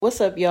What's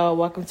up, y'all?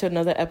 Welcome to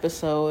another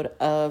episode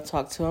of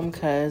Talk to Him,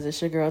 cuz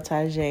it's your girl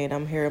Tajay, and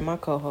I'm here with my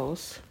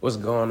co-host. What's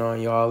going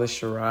on, y'all? It's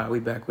Sherrod. We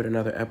back with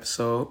another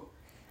episode.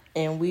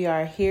 And we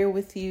are here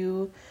with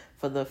you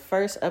for the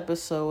first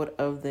episode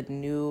of the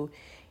new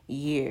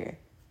year.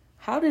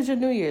 How did your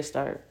new year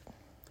start?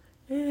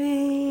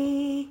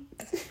 Hey,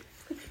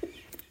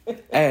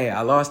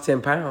 I lost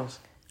 10 pounds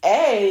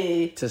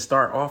Hey, to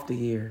start off the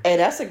year.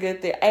 that's a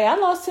good thing. Hey, I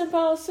lost 10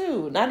 pounds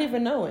too, not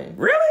even knowing.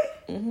 Really?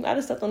 I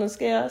just stepped on the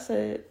scale. I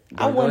said,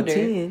 I Don't go wonder.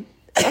 10.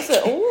 I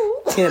said,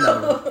 ooh. 10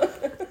 of them.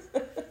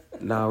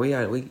 No, we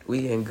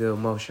in good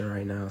motion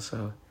right now,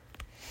 so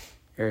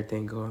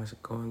everything going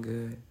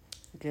good.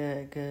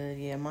 Good.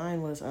 Yeah,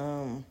 mine was,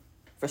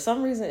 for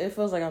some reason, it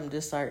feels like I'm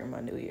just starting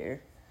my new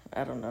year.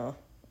 I don't know.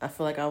 I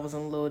feel like I was in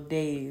a little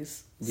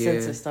daze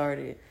since it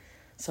started.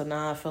 So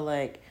now I feel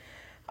like,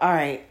 all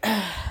right,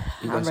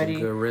 You got I'm ready.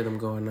 some good rhythm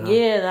going on.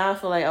 Yeah, now I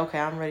feel like, okay,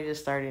 I'm ready to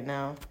start it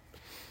now.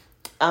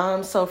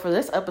 So for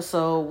this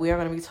episode, we are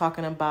going to be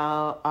talking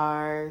about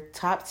our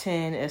top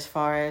 10 as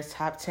far as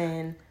top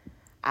 10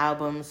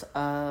 albums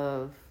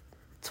of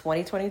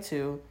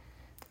 2022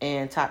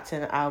 and top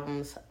 10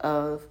 albums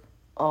of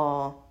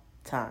all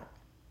time.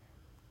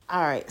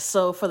 All right,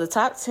 so for the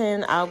top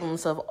 10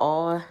 albums of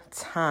all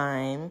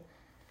time,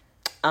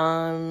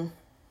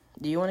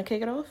 do you want to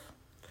kick it off?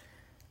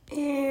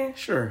 Yeah,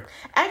 sure.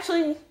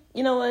 Actually,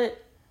 you know what?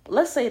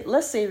 Let's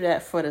save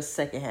that for the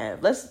second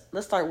half. Let's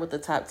start with the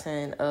top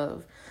 10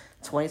 of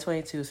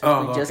 2022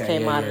 since we just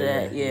came out of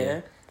that.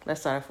 Yeah. Let's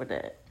start off with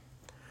that.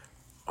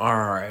 All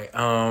right.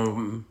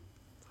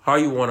 How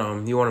you want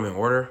them? You want them in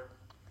order?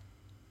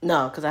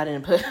 No, because I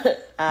didn't put...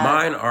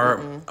 Mine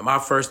are my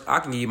first... I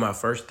can give you my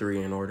first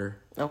three in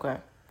order. Okay.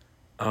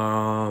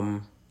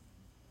 Probably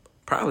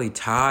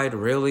tied,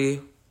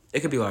 really. It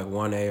could be like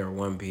 1A or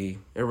 1B.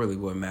 It really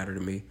wouldn't matter to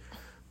me.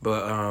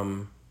 But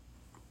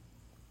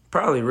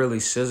probably really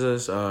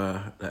SZA's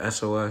the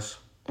SOS.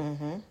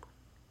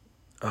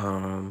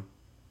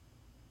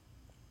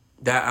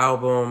 That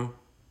album,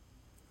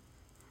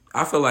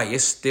 I feel like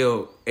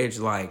it's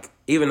like,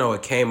 even though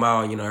it came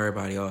out,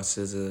 everybody else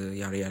SZA,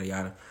 yada, yada,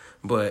 yada.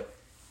 But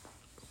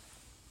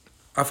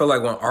I feel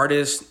like when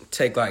artists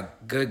take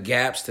like good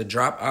gaps to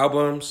drop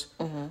albums,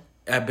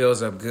 that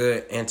builds up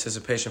good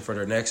anticipation for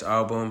their next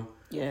album.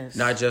 Yes.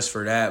 Not just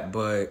for that,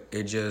 but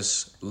it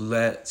just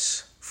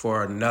lets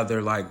for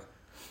another like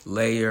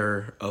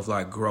layer of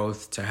like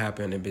growth to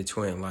happen in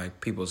between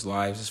like people's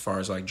lives as far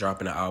as like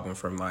dropping an album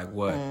from like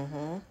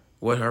when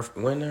her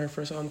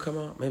first album come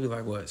out? Maybe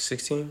like what,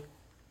 16?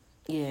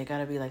 Yeah, it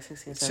gotta be like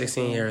 16, 17.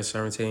 16 years,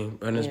 17.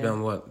 And it's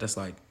been what? That's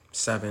like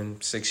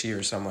 6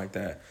 years, something like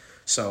that.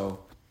 So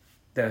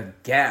the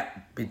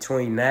gap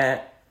between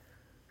that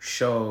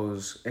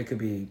shows it could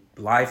be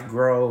life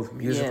growth,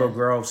 musical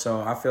growth. So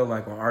I feel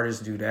like when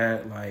artists do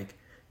that, like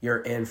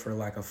you're in for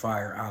like a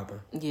fire album.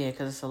 Yeah,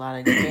 because it's a lot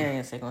of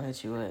experience they're gonna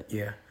hit you with.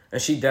 Yeah.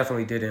 And she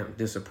definitely didn't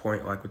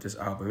disappoint like with this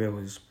album. It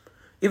was,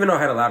 even though it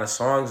had a lot of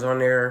songs on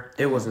there,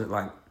 it wasn't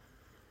like,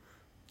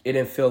 it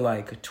didn't feel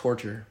like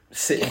torture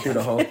sitting through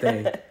the whole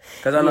thing.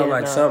 Because I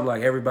know some,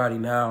 like everybody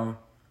now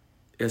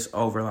is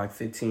over like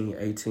 15,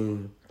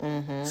 18.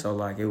 So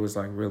like it was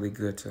like really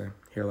good to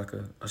hear like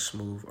a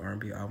smooth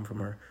R&B album from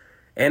her.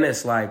 And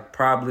it's like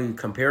probably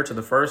compared to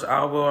the first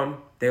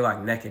album, they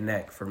like neck and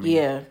neck for me.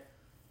 Yeah.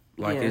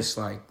 Like it's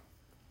like,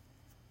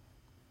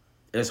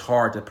 it's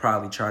hard to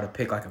probably try to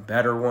pick like a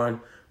better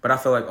one. But I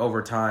feel like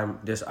over time,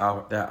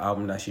 that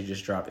album that she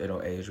just dropped,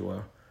 it'll age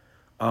well.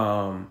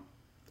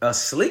 A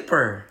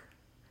sleeper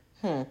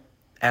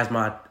as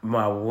my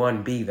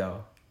 1B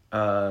though.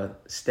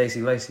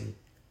 Stacey Lacy.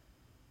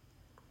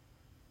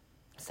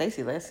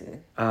 Stacey Lacy.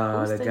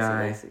 The Stacey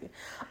guy. Lacy?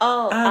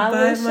 Oh, I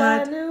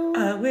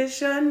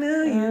wish I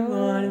knew you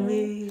wanted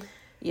me.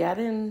 Yeah, I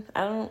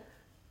don't.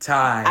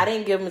 Ty. I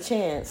didn't give him a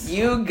chance.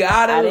 You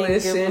gotta I didn't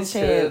give listen him a to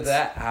chance.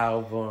 that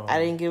album. I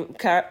didn't give,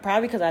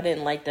 probably because I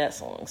didn't like that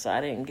song, so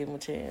I didn't give him a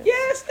chance.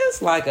 Yes,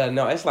 it's like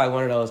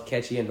one of those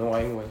catchy,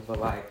 annoying ones. But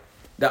like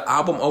the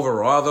album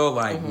overall, though,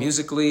 like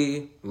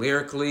musically,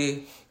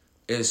 lyrically,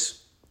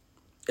 it's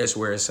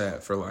where it's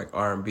at for like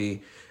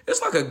R&B.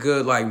 It's like a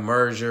good like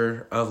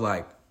merger of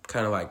like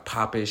kind of like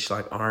popish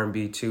like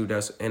R&B too.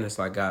 And it's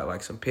like got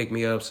like some pick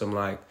me up, some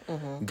like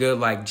good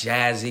like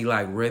jazzy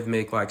like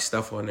rhythmic like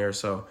stuff on there.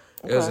 So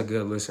it was a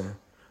good listen.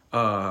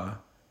 That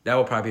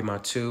would probably be my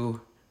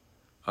 2.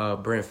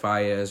 Brent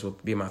Faiyaz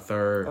would be my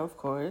 3rd. Of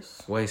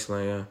course.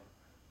 Wasteland.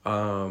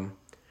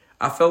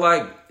 I feel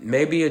like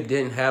maybe it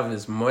didn't have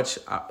as much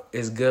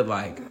as good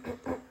like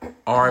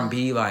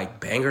R&B like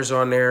bangers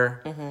on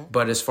there,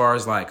 but as far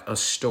as like a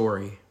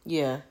story,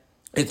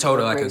 it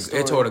told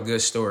a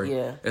good story.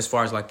 Yeah. As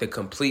far as like the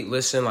complete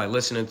listen, like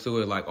listening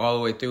through it like all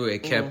the way through,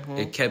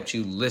 it kept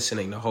you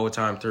listening the whole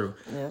time through.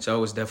 Yeah. So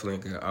it was definitely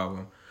a good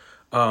album.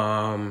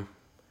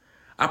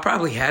 I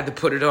probably had to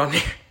put it on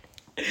there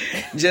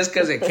just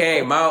because it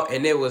came out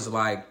and it was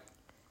like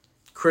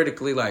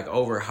critically like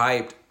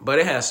overhyped, but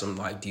it has some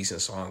like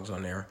decent songs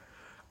on there.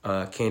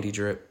 Candy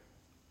Drip,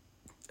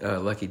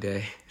 Lucky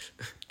Day.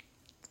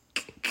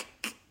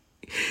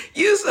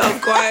 You so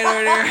quiet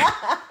over there.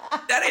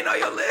 That ain't on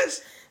your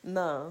list.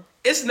 No.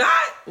 It's not.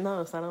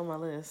 No, it's not on my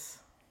list.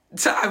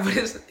 Ty, but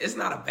it's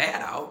not a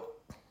bad album.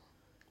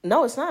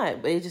 No, it's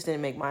not. But it just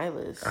didn't make my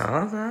list.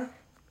 Okay.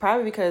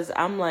 Probably because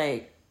I'm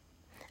like,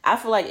 I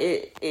feel like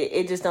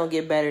it just don't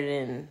get better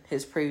than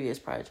his previous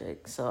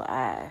project. So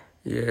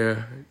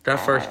Yeah, that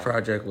first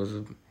project was.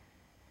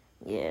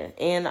 Yeah,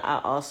 and I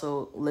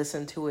also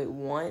listened to it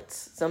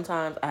once.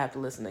 Sometimes I have to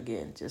listen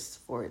again just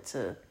for it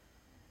to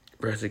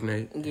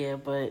Resignate. Yeah,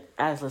 but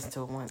I just listened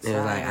to it once. It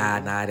was like,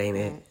 nah, it ain't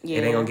it. Yeah.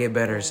 It ain't gonna get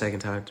better the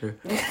second time through.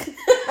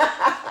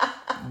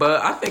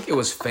 But I think it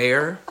was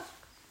fair.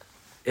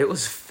 It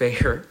was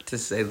fair, to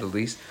say the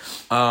least.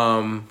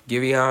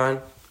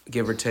 Giveon,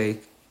 give or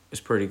take, is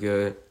pretty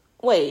good.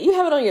 Wait, you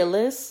have it on your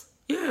list?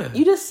 Yeah.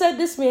 You just said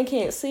this man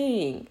can't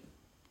sing.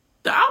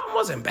 The album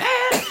wasn't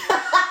bad.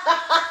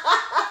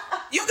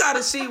 You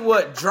gotta see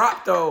what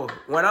dropped, though.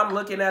 When I'm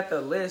looking at the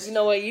list. You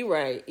know what? You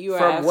right. You are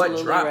from what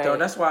absolutely dropped, right. though.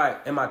 That's why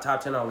in my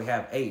top 10 I only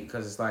have 8.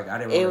 Because it's like, I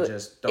didn't want to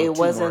just throw it two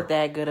wasn't more.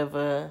 that good of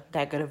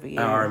a year.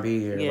 R&B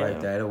year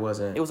like that. It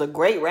wasn't. It was a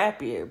great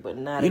rap year, but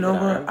not. You know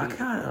what? R&B I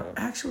kind of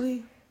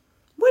actually.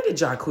 When did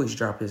Jacquees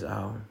drop his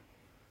album?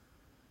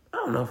 I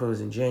don't know if it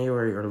was in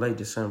January or late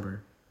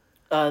December.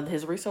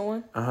 His recent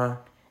one.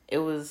 It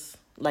was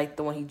like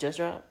the one he just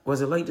dropped. Was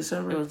it late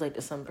December? It was late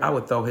December. I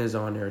would throw his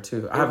on there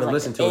too. I haven't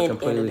listened to it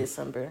completely. End of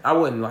December. I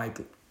wouldn't like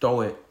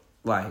throw it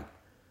like.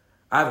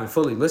 I haven't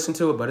fully listened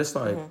to it, but it's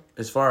like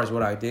as far as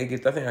what I did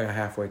get, I think I got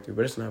halfway through,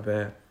 but it's not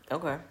bad.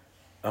 Okay.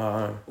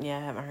 Yeah, I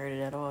haven't heard it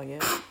at all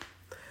yet.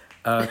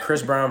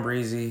 Chris Brown,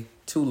 Breezy,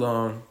 too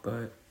long,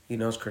 but you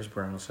know it's Chris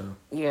Brown, so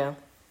yeah.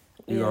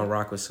 You gonna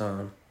rock with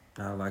some.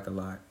 I like a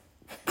lot.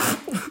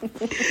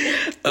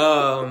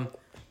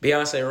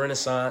 Beyonce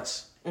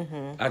Renaissance.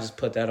 I just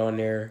put that on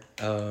there.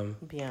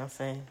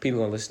 Beyonce. People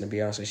gonna listen to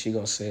Beyonce. She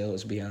gonna sell.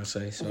 It's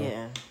Beyonce. So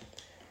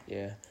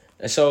yeah.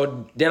 And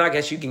so then I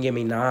guess you can give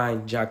me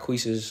 9.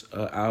 Jacquees'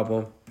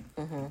 album.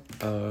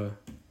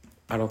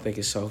 I don't think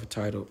it's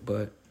self-titled,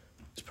 but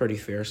it's pretty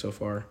fair so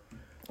far.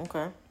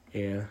 Okay.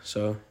 Yeah.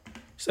 So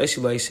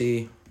Stacey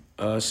Lacey,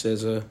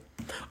 SZA.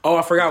 Oh,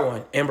 I forgot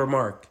one. Amber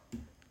Mark.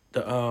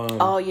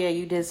 Oh yeah,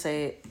 you did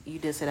say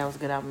that was a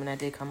good album, and that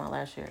did come out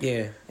last year.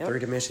 Yeah, 3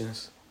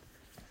 Dimensions.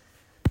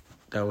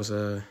 That was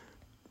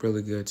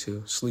really good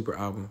too. Sleeper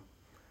album.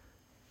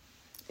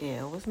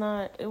 Yeah, it was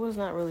not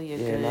really a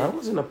good. Yeah, no, it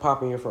wasn't a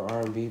popping year for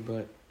R&B,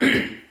 but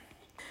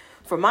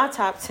for my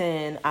top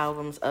 10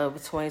 albums of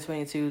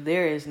 2022,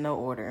 there is no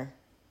order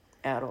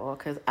at all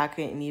because I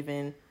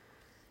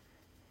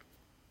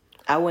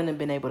wouldn't have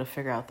been able to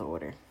figure out the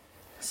order.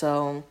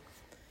 So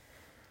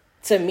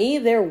to me,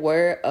 there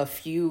were a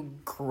few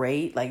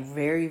great, like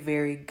very,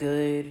 very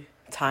good,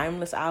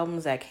 timeless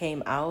albums that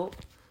came out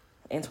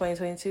in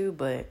 2022,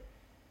 but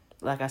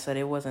like I said,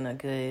 it wasn't a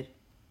good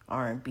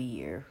R&B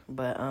year.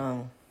 But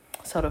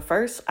so the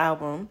first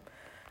album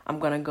I'm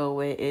gonna go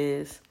with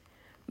is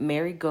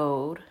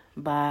Marigold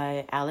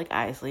by Alec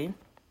Isley.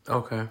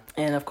 okay.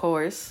 And of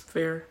course,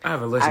 Fair. I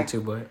haven't listened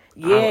to, but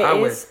yeah,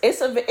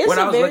 it's a when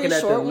I was very looking at the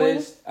short one.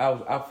 list,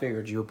 I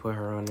figured you would put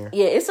her on there.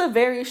 Yeah, it's a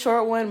very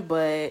short one,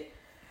 but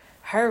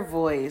her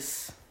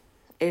voice,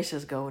 it's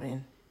just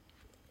golden.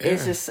 Yeah.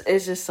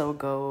 It's just so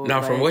gold.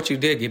 Now, from what you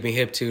did get me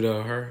hip to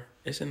though, her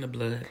it's in the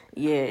blood.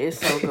 Yeah, it's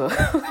so good.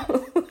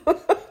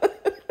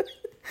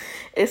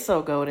 It's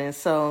so golden.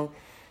 So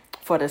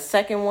for the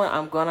second one,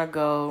 I'm gonna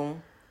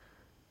go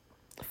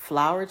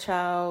Flower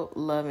Child,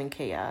 Love and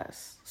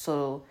Chaos.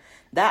 So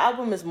that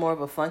album is more of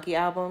a funky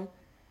album.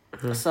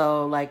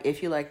 So like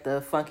if you like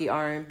the funky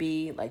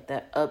R&B, like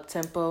that up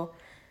tempo,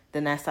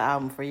 then that's the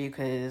album for you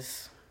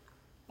because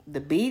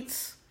the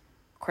beats,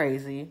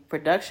 crazy.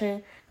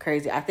 Production,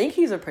 crazy. I think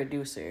he's a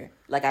producer.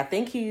 Like I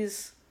think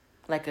he's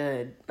kind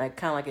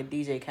of like a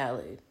DJ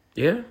Khaled.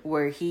 Yeah.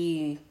 Where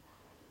he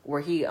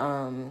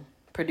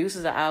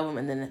produces an album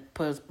and then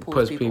pulls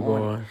people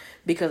on.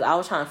 Because I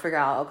was trying to figure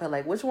out, okay,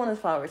 like which one is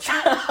Flower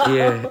Child?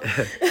 Yeah.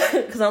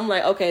 Because I'm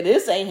like, okay,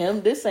 this ain't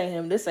him, this ain't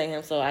him, this ain't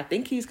him. So I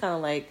think he's kind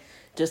of like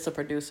just a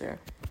producer.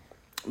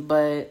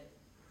 But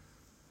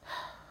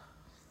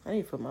I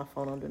need to put my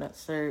phone on Do Not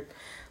Disturb.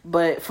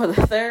 But for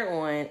the third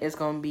one, it's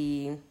going to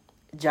be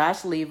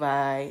Josh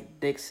Levi,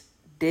 This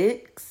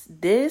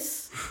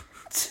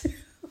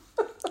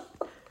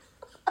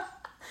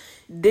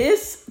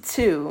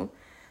 2.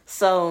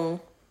 So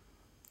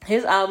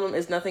his album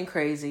is nothing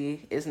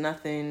crazy. It's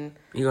nothing.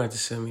 You gonna have to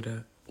send me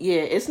that.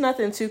 Yeah, it's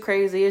nothing too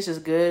crazy. It's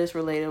just good. It's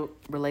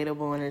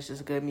relatable, and it's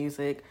just good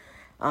music.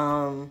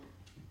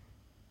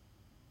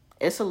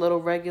 It's a little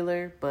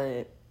regular,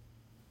 but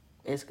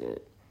it's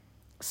good.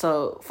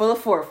 So for the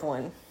fourth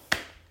one,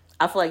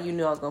 I feel like you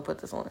knew I was gonna put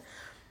this on,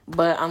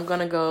 but I'm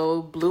gonna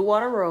go Blue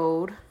Water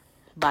Road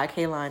by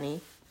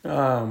Kehlani.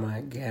 Oh my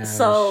gosh.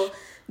 So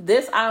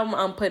this album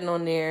I'm putting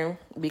on there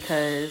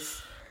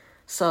because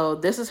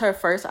this is her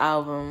first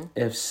album.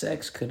 If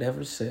sex could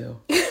ever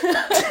sell.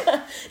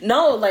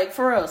 No, like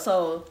for real.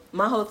 So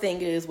my whole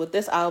thing is with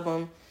this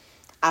album,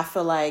 I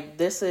feel like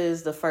this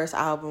is the first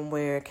album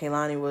where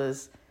Kehlani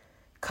was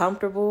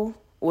comfortable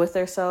with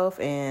herself,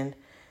 and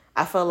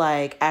I feel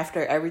like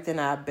after everything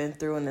I've been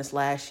through in this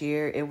last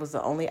year, it was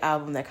the only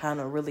album that kind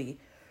of really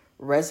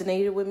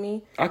resonated with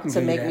me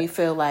to make me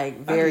feel like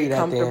very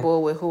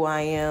comfortable with who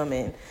I am.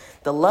 And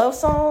the love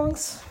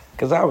songs,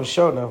 because I was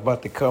sure enough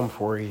about to come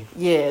for you.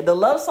 Yeah, the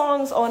love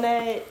songs on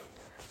that.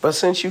 But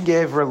since you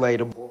gave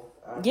relatable.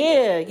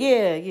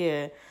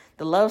 Yeah.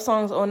 The love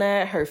songs on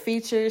that, her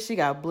features, she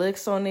got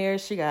Blix on there,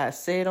 she got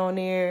Sid on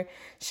there,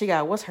 she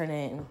got, what's her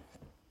name?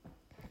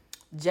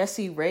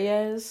 Jessie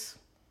Reyes,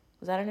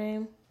 was that her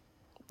name?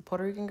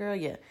 Puerto Rican girl?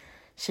 Yeah.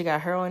 She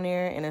got her on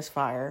there, and it's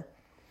fire.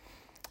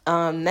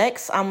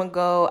 Next, I'm going to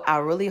go, I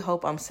really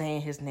hope I'm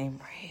saying his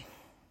name right.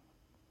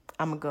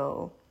 I'm going to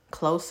go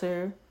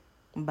Closer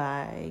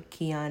by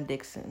Keon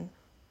Dixon.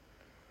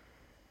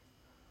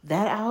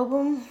 That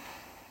album,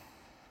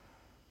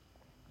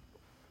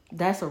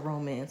 that's a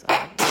romance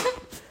album.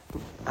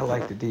 I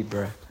like the deep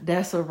breath.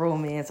 That's a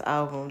romance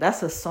album.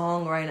 That's a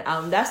songwriting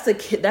album. That's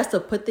to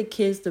put the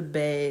kids to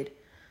bed.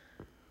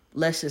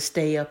 Let's just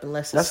stay up and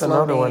let's just slow dance.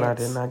 That's another one I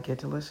did not get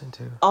to listen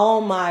to.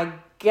 Oh my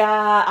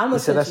God. I'm going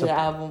to send you the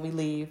album we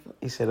leave.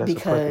 You said that's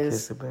because a put the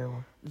kids to bed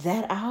one.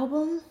 That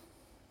album?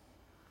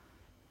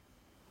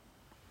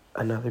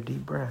 Another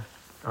deep breath.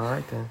 All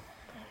right then.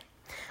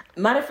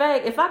 Matter of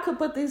fact, if I could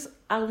put these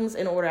albums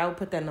in order, I would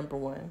put that number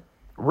one.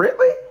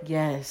 Really?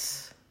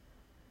 Yes.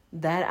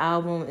 That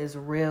album is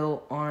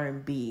real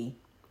R&B.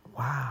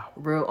 Wow.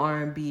 Real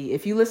R&B.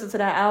 If you listen to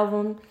that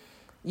album,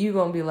 you're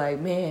going to be like,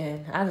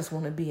 man, I just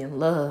want to be in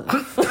love.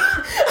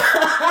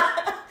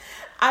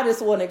 I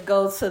just want to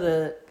go to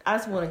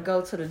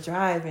the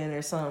drive-in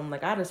or something.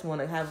 Like, I just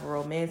want to have a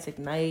romantic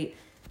night.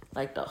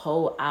 Like, the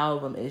whole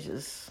album is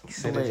just You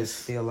said bliss. It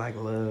just feel like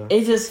love.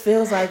 It just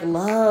feels like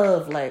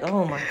love. Like,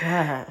 oh my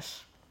gosh.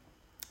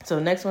 So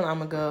next one, I'm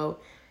going to go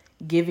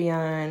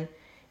Giveon,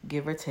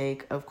 Give or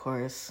Take, of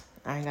course.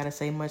 I ain't got to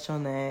say much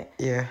on that.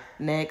 Yeah.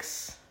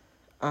 Next,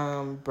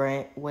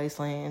 Brent,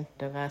 Wasteland.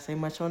 Don't got to say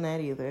much on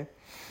that either.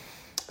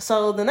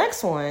 So the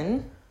next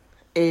one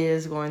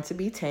is going to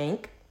be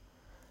Tank,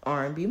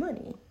 R&B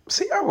Money.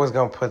 See, I was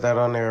going to put that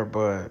on there,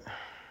 but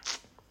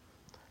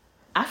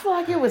I feel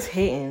like it was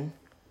hitting.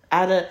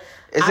 Is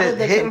it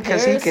hitting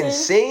because he can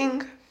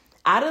sing?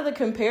 Out of the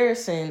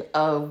comparison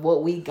of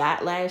what we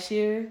got last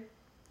year,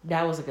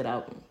 that was a good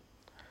album.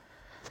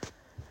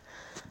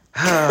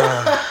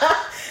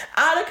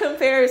 Out of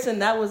comparison,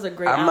 that was a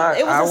great album.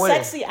 It was a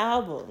sexy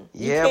album.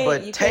 Yeah,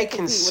 but Tank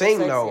can sing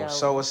though,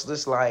 so it's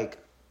just like,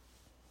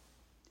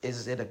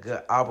 is it a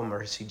good album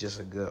or is he just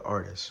a good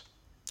artist?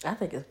 I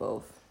think it's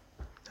both.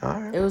 All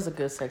right. It was a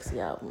good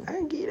sexy album. I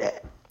can get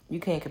that. You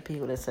can't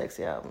compete with a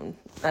sexy album.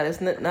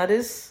 Now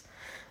this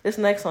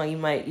next song you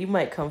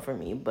might come for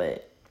me,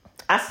 but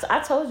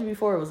I told you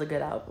before it was a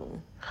good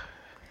album.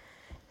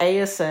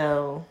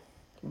 ASL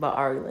by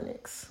Ari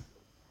Lennox.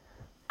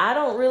 I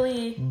don't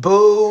really...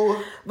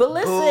 Boo! But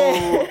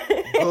listen...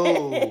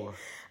 Boo!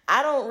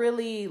 I don't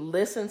really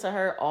listen to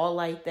her all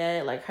like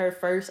that. Like, her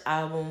first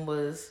album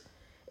was...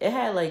 It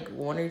had, like,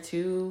 one or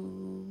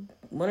two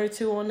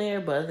on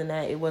there, but other than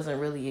that, it wasn't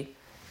really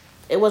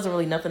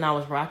nothing I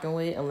was rocking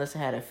with unless it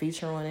had a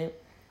feature on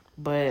it.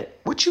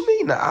 But... What you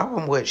mean? The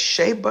album with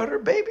Shea Butter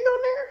Baby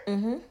on there?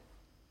 Mm-hmm.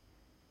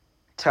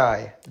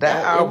 Ty,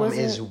 that album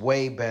is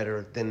way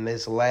better than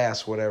this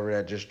last whatever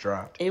that just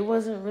dropped. It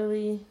wasn't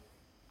really...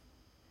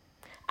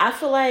 I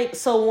feel like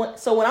so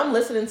when I'm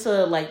listening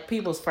to like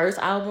people's first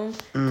album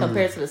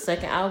compared to the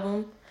second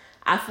album,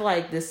 I feel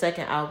like this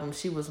second album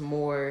she was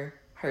more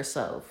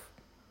herself.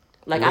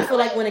 Like really? I feel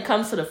like when it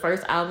comes to the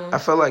first album, I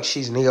feel like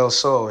she's neo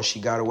soul and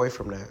she got away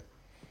from that.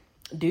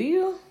 Do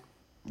you?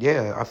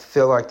 Yeah, I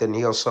feel like the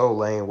neo soul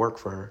lane worked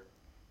for her.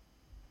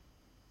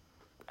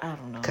 I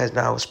don't know. Cause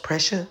now it's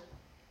pressure.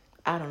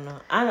 I don't know.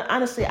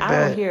 Honestly,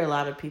 I don't hear a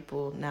lot of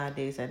people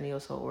nowadays that neo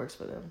soul works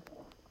for them.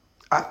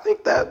 I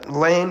think that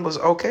lane was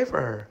okay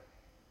for her.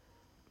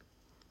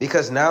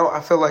 Because now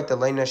I feel like the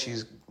lane that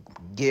she's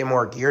getting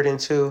more geared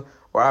into,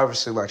 or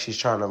obviously like she's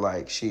trying to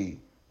like, she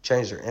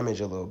changed her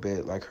image a little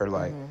bit. Like her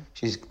like,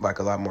 she's like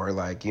a lot more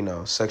like, you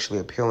know,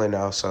 sexually appealing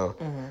now. So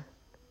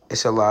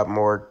it's a lot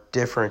more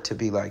different to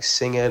be like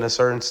singing a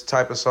certain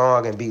type of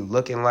song and be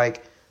looking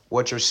like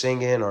what you're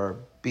singing or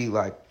be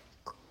like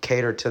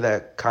catered to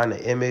that kind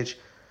of image.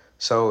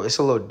 So it's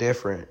a little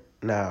different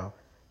now.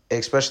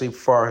 Especially as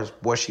far as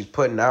what she's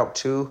putting out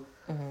too.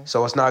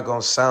 So it's not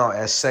gonna sound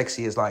as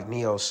sexy as like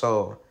neo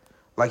soul.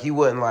 Like you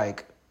wouldn't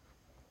like.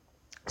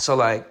 So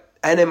like,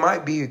 and it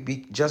might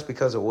be just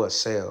because of what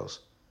sells.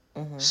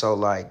 So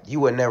like,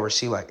 you would never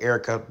see like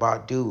Erykah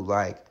Badu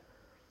like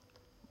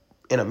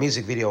in a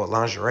music video with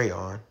lingerie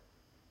on.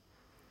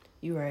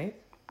 You right.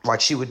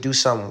 Like she would do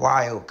something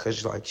wild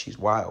because like she's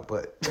wild,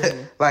 but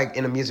like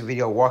in a music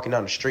video walking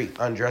down the street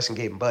undressing,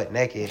 getting butt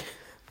naked,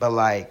 but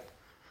like.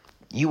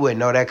 You wouldn't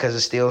know that because it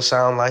still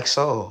sound like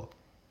soul.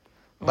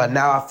 But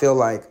now I feel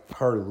like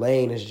her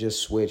lane is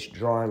just switched,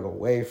 drawing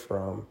away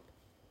from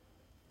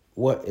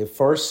what it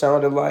first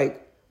sounded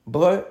like.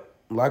 But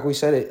like we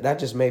said, that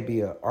just may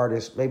be an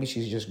artist. Maybe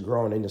she's just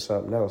growing into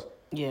something else.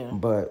 Yeah.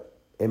 But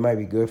it might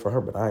be good for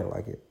her, but I ain't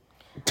like it.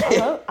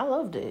 I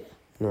loved it.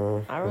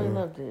 No, I really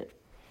loved it.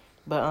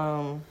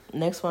 But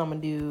next one I'm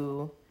gonna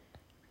do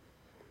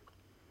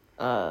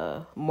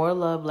More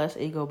Love, Less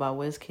Ego by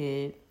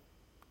Wizkid.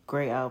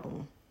 Great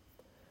album.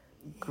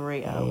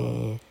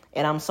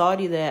 And I'm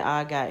salty that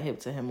I got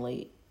hip to him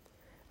late.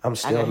 I'm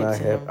still not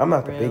hip. I'm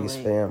not the biggest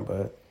fan,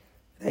 but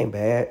it ain't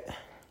bad.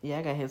 Yeah,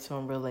 I got hip to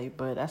him real late,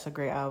 but that's a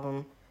great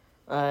album.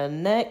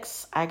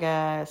 Next, I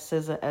got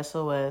SZA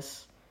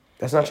SOS.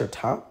 That's not your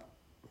top?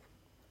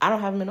 I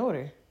don't have them in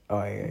order.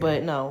 Oh, yeah.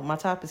 But no, my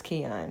top is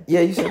Keon. Yeah,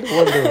 you said the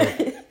one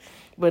dude.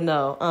 But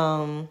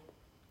no,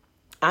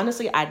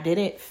 honestly, I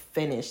didn't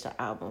finish the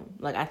album.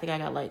 Like, I think I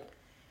got like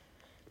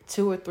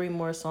 2 or 3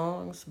 more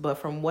songs, but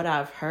from what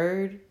I've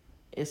heard,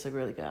 it's a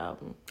really good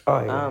album. Oh,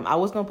 yeah. I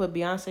was gonna put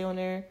Beyonce on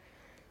there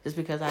just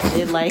because I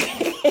did like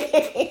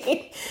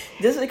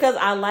just because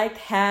I liked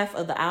half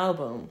of the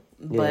album.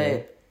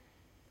 But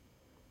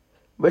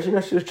you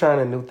know, she was trying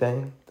a new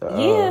thing. The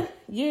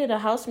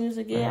house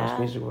music, The house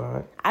music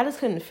vibe. I just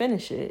couldn't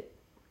finish it.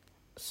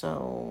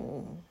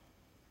 So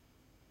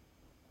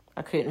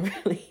I couldn't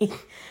really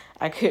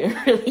But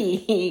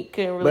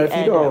if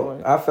you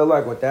don't, I feel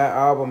like with that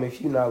album,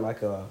 if you're not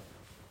like a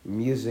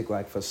music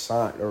like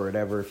façade or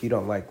whatever, if you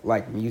don't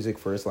like music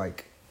for its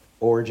like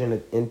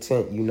origin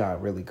intent, you're not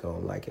really gonna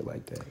like it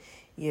like that.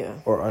 Yeah.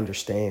 Or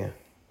understand.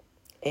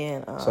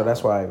 And so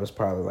that's why it was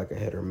probably like a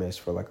hit or miss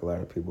for like a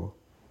lot of people.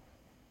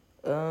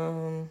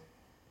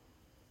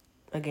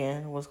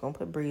 Again, I was gonna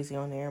put Breezy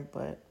on there,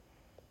 but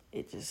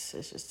it's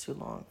just too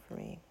long for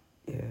me.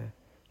 Yeah.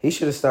 He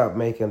should have stopped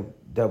making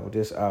double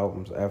disc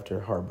albums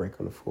after Heartbreak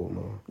on the Full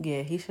Moon.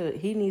 Yeah,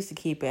 he needs to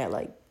keep at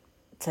like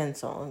 10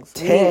 songs.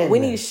 10. We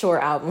need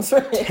short albums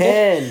for him.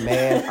 10,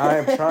 man. I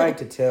am trying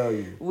to tell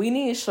you. We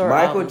need short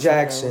Michael albums.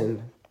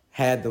 Jackson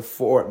had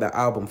the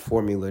album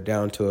formula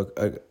down to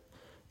a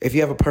if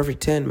you have a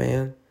perfect 10,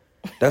 man,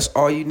 that's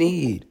all you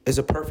need is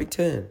a perfect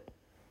 10.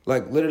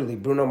 Like, literally,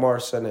 Bruno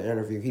Mars said in an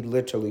interview, he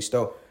literally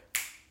stole,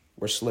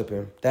 we're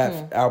slipping.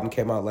 That album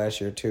came out last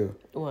year, too.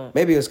 What?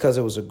 Maybe it's because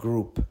it was a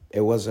group.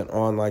 It wasn't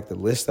on, like, the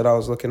list that I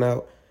was looking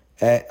at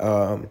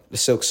the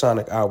Silk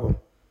Sonic album.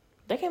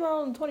 That came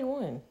out in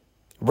 21.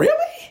 Really?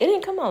 It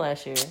didn't come out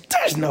last year.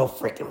 There's no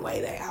freaking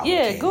way that album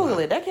Yeah, came Google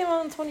out. it. That came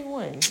out in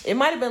 21. It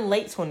might have been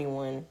late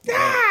 21.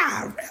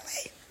 Ah,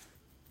 really?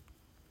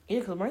 Yeah,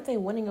 because weren't they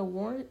winning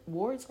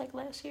awards like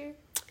last year?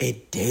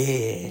 It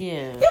did.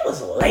 Yeah. It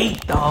was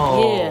late,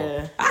 though.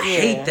 Yeah. I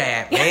hate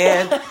that,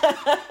 man.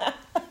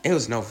 It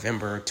was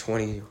November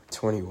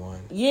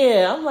 2021.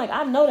 Yeah, I'm like,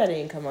 I know that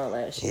didn't come out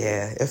last year.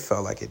 Yeah, it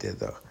felt like it did,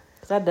 though.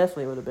 Because that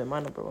definitely would have been my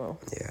number one.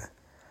 Yeah.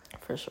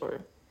 For sure.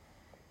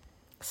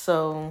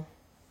 So,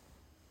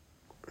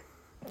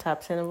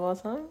 top 10 of all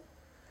time?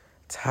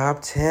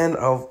 Top 10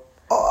 of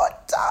all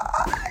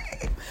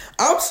time.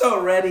 I'm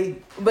so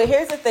ready. But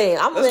here's the thing.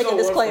 I'm going to make a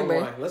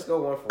disclaimer. Let's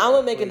go one for one. I'm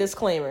going to make a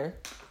disclaimer.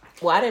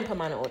 Well, I didn't put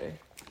mine in order.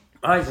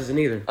 Mine isn't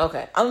either.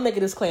 Okay. I'm going to make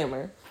a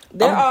disclaimer.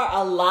 There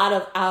are a lot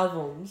of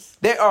albums.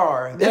 There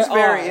are.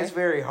 It's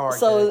very hard.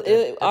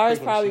 So ours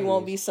probably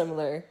won't be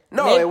similar.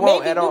 No, it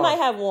won't maybe at all. We might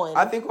have one.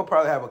 I think we'll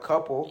probably have a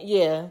couple.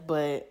 Yeah,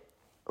 but...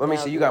 Let me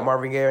see. You got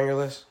Marvin Gaye on your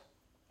list?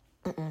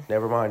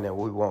 Never mind then.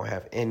 We won't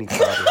have any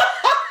problem.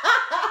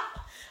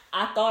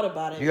 I thought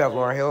about it. You got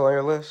Lauryn Hill on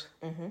your list?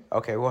 Mm-hmm.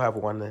 Okay, we'll have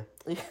one then.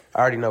 I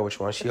already know which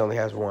one. She only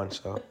has one,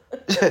 so...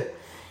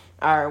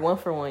 All right, one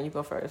for one. You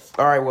go first.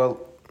 All right,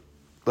 well,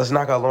 let's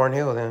knock out Lauryn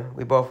Hill then.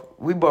 We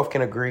both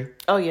can agree.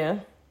 Oh, yeah.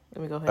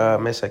 Let me go ahead.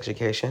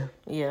 Miseducation.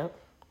 Yeah.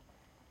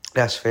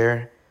 That's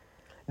fair.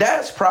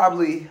 That's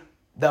probably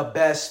the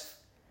best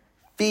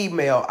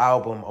female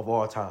album of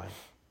all time.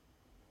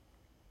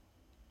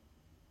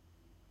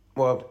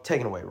 Well,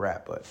 taking away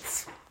rap, but...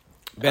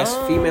 Best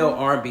female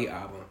R&B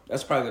album.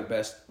 That's probably the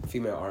best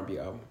female R&B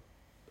album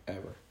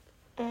ever.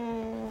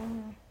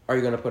 Are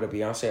you going to put a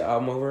Beyonce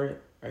album over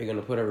it? Are you going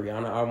to put a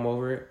Rihanna album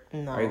over it?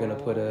 No. Are you going to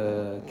put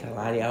a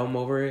Kehlani album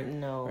over it?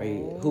 No.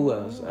 Who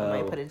else? I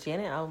might put a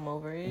Janet album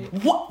over it.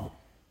 What?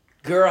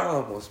 Girl, I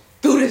almost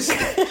threw this.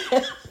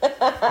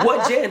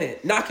 What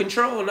Janet? Not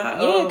Control,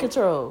 not... Yeah,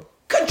 Control.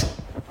 Control.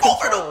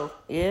 Over the...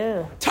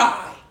 Yeah.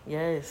 Tie.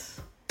 Yes.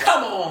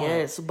 Come on.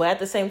 Yes, but at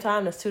the same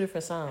time, that's 2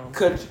 different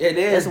songs. It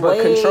is, It's but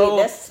way, Control...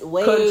 That's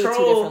way 2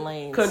 different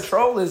lanes.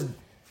 Control is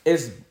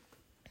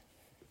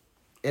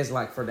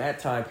like, for that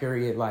time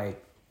period,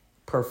 like,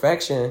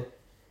 perfection.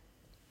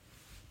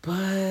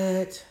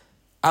 But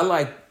I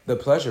like The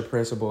Pleasure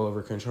Principle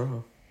over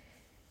Control.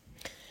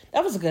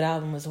 That was a good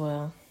album as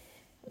well.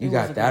 You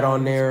got that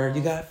on there.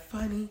 You got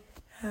Funny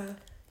How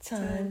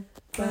Time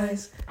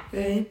Flies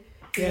When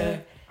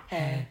You're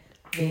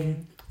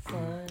Having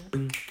Fun.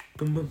 Boom,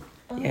 boom, boom.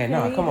 Yeah,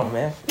 no, come on,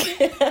 man.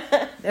 They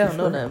don't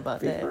know nothing about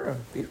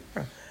that. Be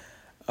real.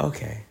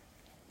 Okay.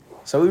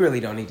 So we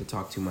really don't need to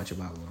talk too much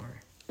about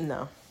Lauryn.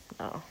 No.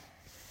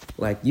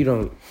 Like, you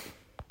don't...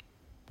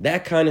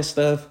 That kind of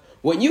stuff...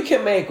 When you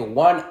can make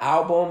one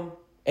album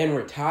and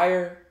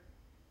retire...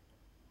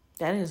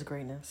 That is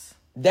greatness.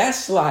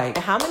 That's like...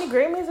 And how many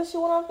Grammys did she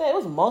win off that? It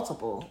was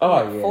multiple. Oh,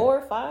 like yeah. 4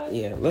 or 5?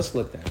 Yeah, let's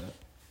look that up.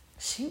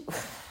 She,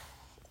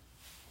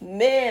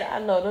 man, I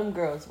know them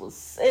girls was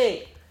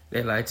sick.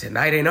 They're like,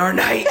 tonight ain't our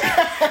night.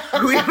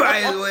 We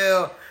might as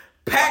well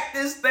pack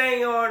this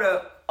thing on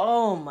up.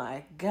 Oh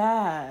my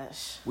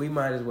gosh. We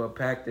might as well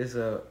pack this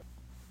up.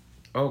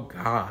 Oh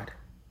God.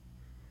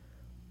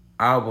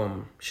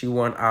 Album. She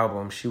won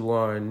album. She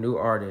won new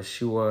artist.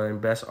 She won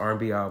best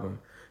R&B album.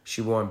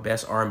 She won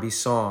best R&B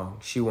song.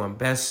 She won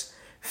best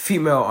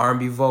female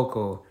R&B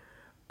vocal.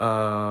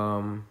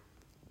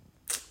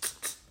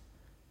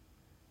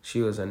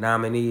 She was a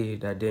nominee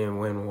that didn't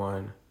win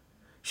one.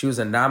 She was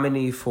a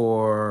nominee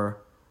for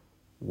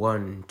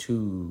 1,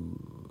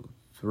 2,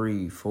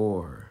 3,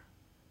 4,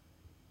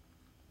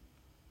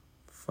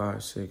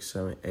 5, 6,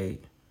 7,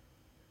 8,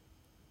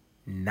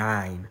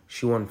 9.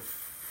 She won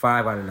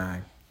 5 out of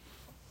 9.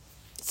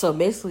 So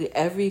basically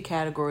every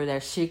category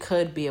that she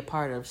could be a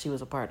part of, she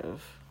was a part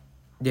of.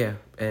 Yeah,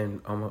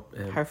 and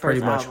her pretty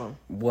first much album.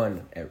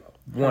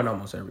 won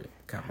almost every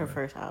category. Her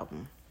first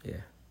album. Yeah.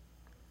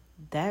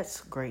 That's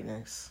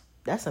greatness.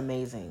 That's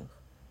amazing.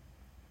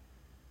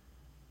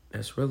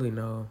 That's really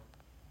no.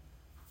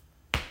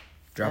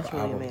 Drop That's an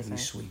really album, amazing. be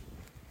sweet.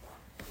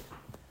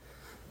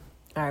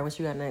 All right, what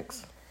you got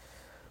next?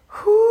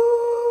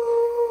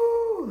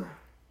 Whoo!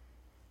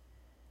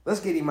 Let's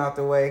get him out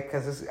the way,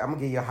 because I'm going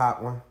to give you a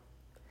hot one.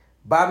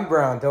 Bobby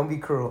Brown, Don't Be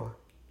Cruel.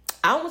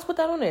 I almost put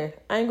that on there.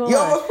 I ain't gonna You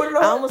lie. almost put it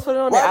on? I almost put it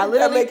on Why there. I did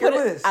that literally make your put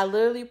it. list? I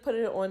literally put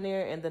it on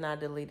there and then I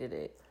deleted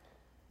it.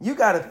 You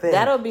got to think.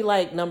 That'll be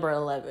like number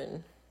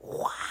 11.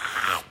 What?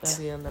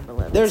 That'll be on number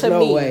 11. There's To no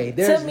me. way.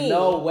 There's To me.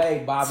 no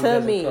way Bobby To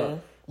doesn't me. cook.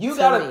 You To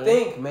gotta me.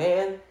 think,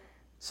 man.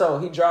 So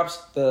he drops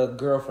the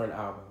Girlfriend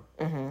album.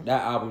 Mm-hmm.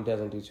 That album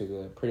doesn't do too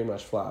good. Pretty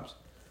much flops.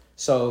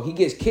 So he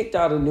gets kicked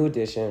out of New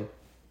Edition.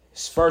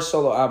 His first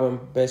solo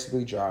album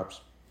basically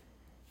drops.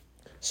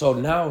 So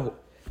now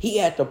he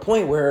at the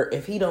point where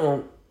if he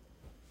don't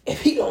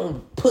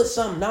put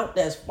something out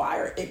that's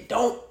fire, it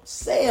don't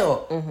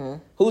sell. Mm-hmm.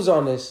 Who's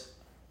on this?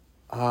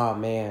 Ah,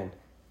 man.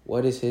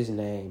 What is his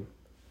name?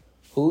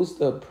 Who's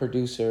the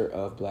producer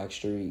of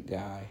Blackstreet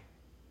Guy?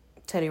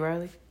 Teddy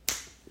Riley.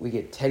 We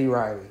get Teddy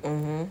Riley.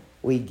 Mm-hmm.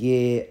 We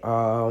get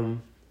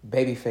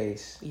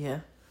Babyface.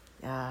 Yeah.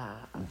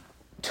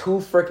 2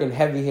 freaking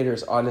heavy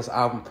hitters on this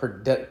album,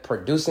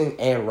 producing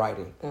and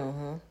writing.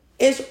 Mm-hmm.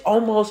 It's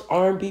almost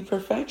R&B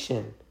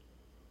perfection.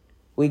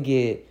 We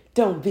get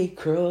Don't Be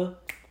Cruel.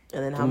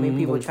 And then how many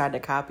people tried to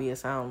copy a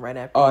sound right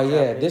after? Oh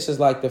yeah, this is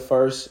like the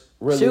first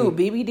really. Shoot,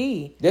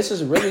 BBD. This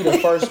is really the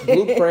first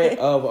blueprint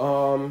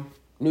of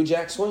New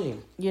Jack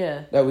Swing.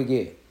 Yeah. That we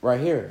get right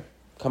here,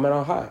 coming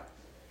out hot.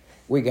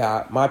 We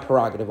got My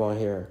Prerogative on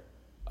here.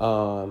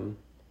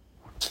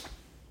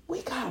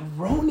 We got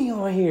Roni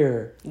on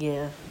here.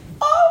 Yeah.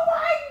 Oh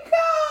my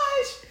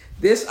gosh!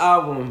 This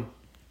album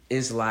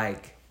is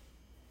like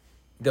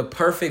the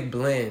perfect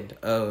blend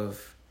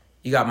of.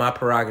 You got My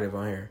Prerogative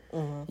on here.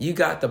 Mm-hmm. You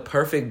got the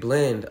perfect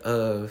blend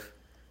of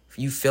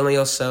you feeling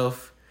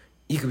yourself.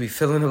 You could be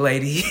feeling a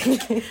lady.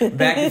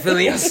 Back to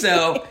feeling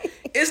yourself.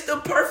 It's the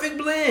perfect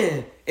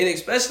blend. And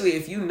especially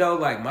if you know,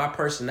 like, my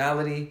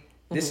personality,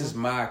 this is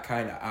my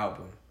kind of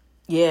album.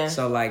 Yeah.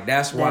 So, like,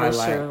 that's why,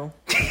 true.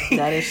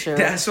 That is true.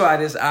 That's why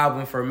this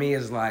album for me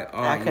is like,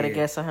 oh, I could have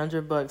guessed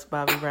 $100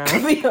 Bobby Brown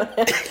be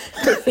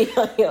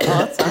on your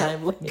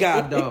all-time list.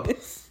 God, dog.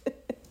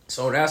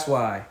 So that's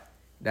why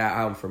that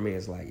album for me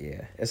is like,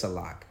 yeah, it's a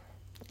lock.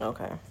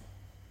 Okay.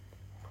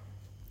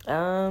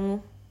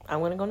 I'm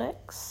gonna go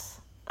next.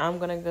 I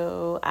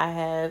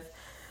have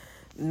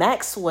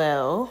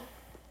Maxwell,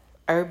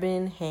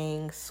 Urban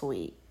Hang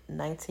Suite,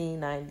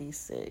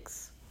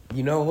 1996.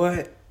 You know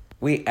what?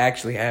 We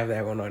actually have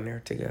that one on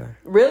there together.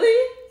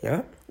 Really?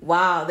 Yeah.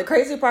 Wow. The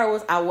crazy part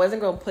was I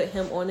wasn't gonna put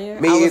him on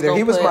there. Me either.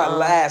 He was my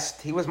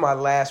last. He was my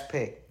last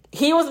pick.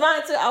 He was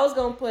mine too. I was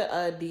gonna put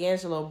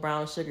D'Angelo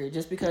Brown Sugar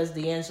just because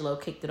D'Angelo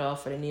kicked it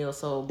off for the Neo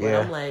Soul. But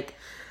I'm like,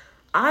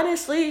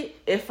 honestly,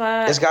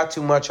 it's got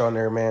too much on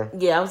there, man.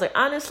 Yeah, I was like,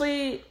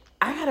 honestly,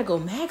 I gotta go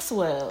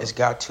Maxwell. It's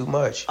got too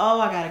much.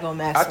 Oh, I gotta go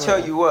Maxwell. I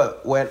tell you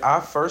what, when I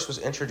first was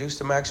introduced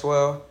to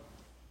Maxwell,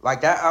 like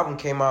that album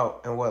came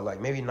out in what,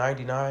 like maybe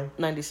 99?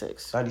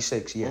 96.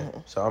 96, yeah. Mm-hmm.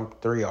 So I'm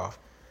 3 off.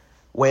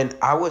 When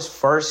I was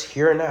first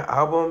hearing that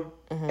album,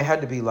 it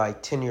had to be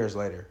like 10 years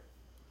later.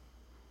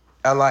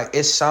 And like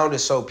it sounded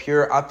so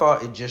pure, I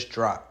thought it just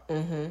dropped.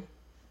 Mm-hmm.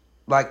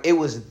 Like it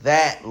was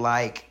that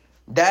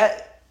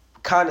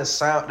kind of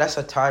sound. That's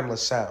a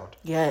timeless sound.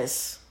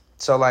 Yes.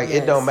 So like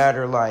it don't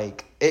matter.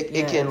 Like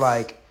it can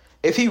like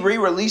if he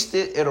re-released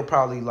it, it'll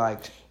probably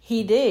like.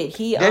 He did.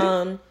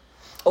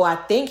 I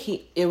think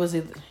it was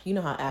you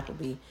know how Apple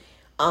be.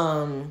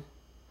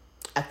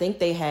 I think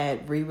they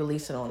had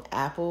re-released it on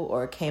Apple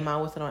or came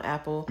out with it on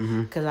Apple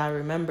because I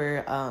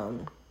remember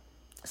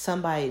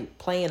somebody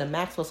playing a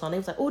Maxwell song. They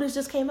was like, "Oh, this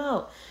just came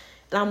out,"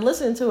 and I'm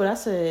listening to it. I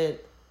said,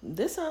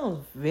 "This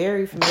sounds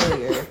very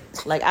familiar.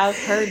 Like I've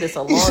heard this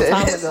a long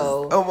time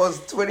ago,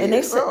 almost 20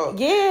 years old."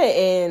 Yeah,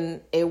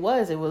 and it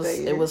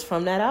was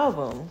from that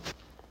album.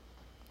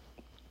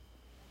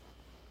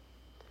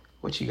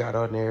 What you got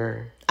on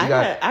there?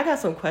 I got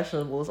some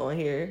questionables on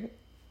here.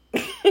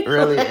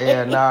 Really?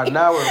 Yeah,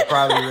 now we're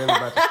probably really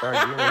about to start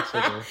getting into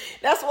the...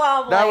 That's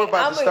why I'm Now we're like,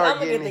 about I'm to start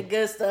gonna get getting... the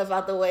good stuff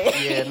out the way.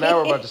 Yeah, now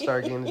we're about to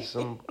start getting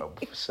into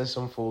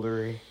some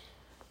foolery.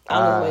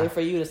 I'm just waiting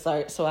for you to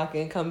start so I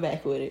can come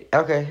back with it.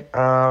 Okay.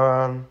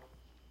 I'm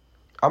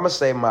gonna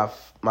save my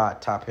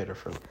top hitter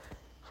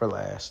for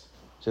last,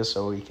 just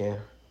so we can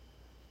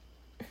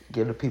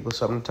give the people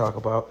something to talk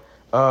about.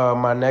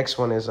 My next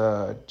one is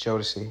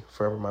Jodeci,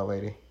 Forever My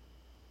Lady.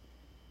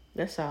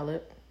 That's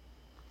solid.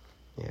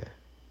 Yeah.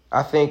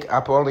 I think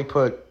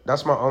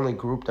that's my only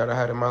group that I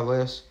had in my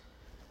list.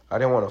 I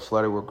didn't want to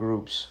flood it with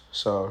groups,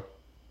 so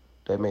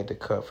they made the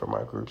cut for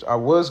my groups. I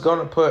was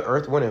gonna put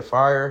Earth, Wind, and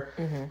Fire.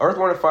 Mm-hmm. Earth,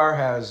 Wind, and Fire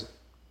has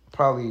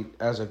probably,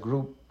 as a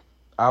group,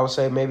 I would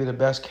say maybe the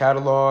best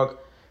catalog,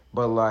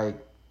 but like,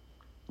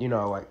 you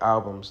know, like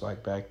albums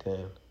like back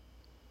then.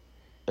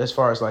 As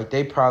far as like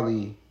they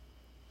probably,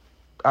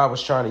 I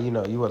was trying to, you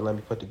know, you wouldn't let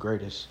me put the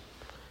greatest.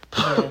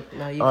 Yeah,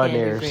 no, you on can't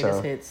there, do greatest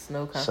so- hits,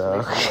 no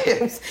So,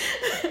 compilation.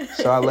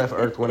 so I left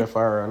Earth, Wind, and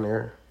Fire on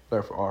there.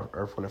 Left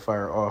Earth, Wind, and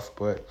Fire off,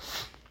 but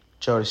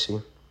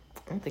Jodeci.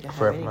 I don't think I have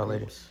Forever any My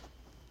Lady. groups.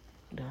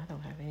 No, I don't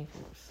have any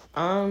groups.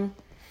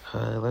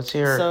 Let's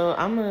hear. So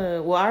I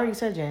already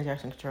said Janet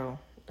Jackson Control.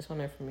 It's on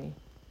there for me.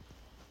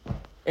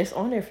 It's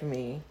on there for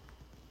me.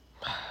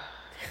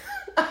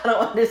 I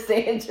don't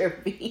understand your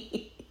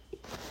beat.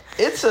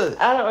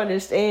 I don't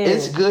understand.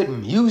 It's good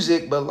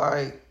music, but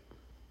like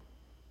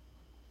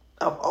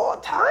of all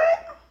time.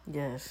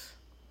 Yes.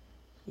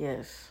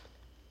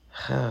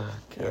 Oh,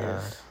 God.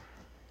 Yes.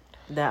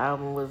 That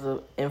album was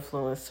an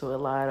influence to a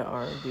lot of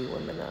R&B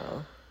women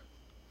now.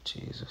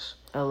 Jesus.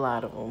 A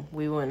lot of them.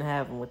 We wouldn't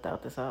have them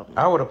without this album.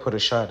 I would have put a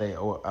Sade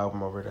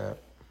album over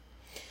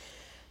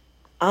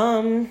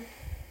that.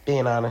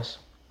 Being honest.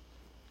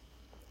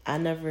 I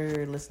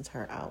never listened to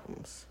her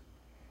albums.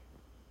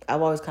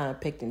 I've always kind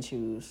of picked and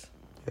choose.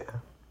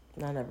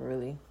 Yeah. I never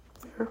really.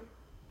 Yeah.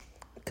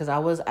 Because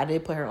I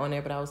did put her on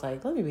there, but I was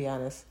like, let me be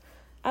honest.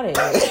 I didn't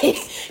really.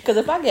 Because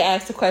if I get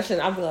asked a question,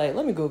 I'll be like,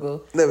 let me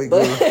Google. There we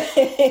go.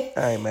 I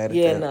ain't mad at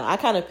Yeah, that. no, I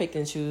kind of picked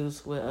and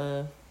choose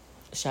with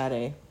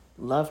Sade.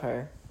 Love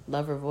her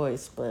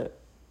voice, but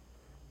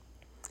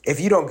If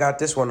you don't got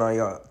this one on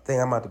your thing,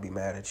 I'm about to be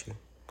mad at you.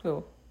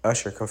 who?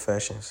 Usher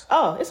Confessions.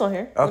 Oh, it's on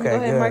here. Let me Okay, go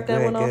ahead and mark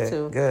that one good, off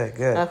too. Good.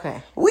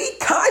 Okay. We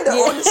kind of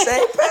on the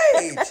same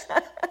page.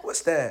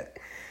 What's that?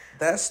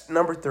 That's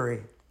number 3.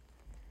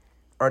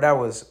 Or that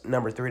was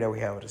number 3 that we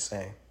have with the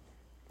same.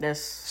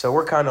 That's So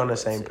we're kind of on the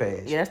same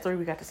page. yeah. That's 3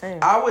 we got the same.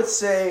 I would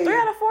say 3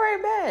 out of 4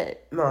 ain't bad.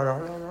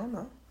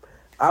 No.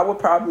 I would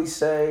probably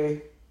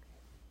say,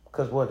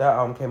 because that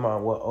album came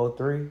out,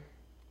 03?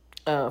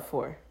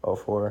 4.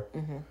 04.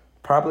 Mm-hmm.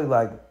 Probably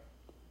like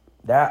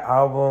that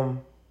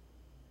album,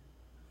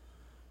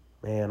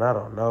 man, I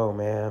don't know,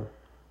 man.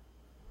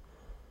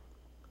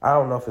 I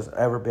don't know if there's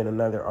ever been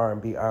another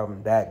R&B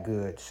album that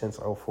good since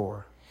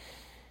 04.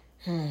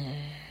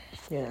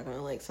 You're not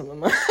gonna like some of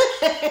mine.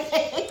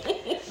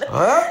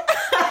 Huh?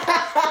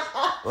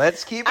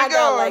 Let's keep it I going.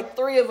 got like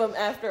 3 of them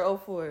after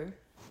 04.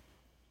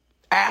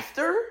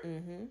 After?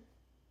 Mm-hmm.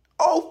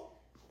 Oh.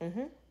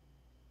 Mm-hmm.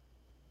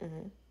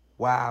 Mm-hmm.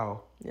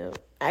 Wow. Yep.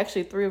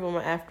 Actually, 3 of them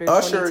are after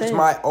Usher is 2010.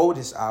 my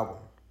oldest album.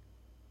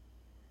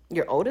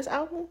 Your oldest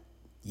album?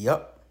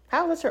 Yep.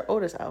 How was your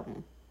oldest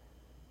album?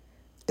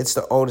 It's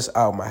the oldest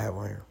album I have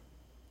on here.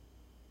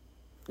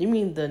 You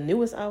mean the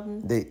newest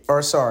album? My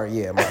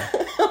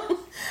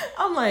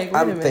I'm like, wait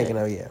a I'm minute. thinking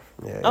of yeah.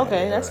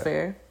 Okay, that's right.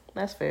 fair.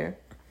 That's fair.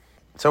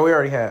 So we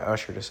already had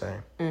Usher the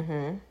same.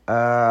 Mm-hmm.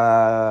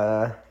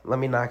 Let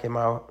me knock him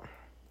out.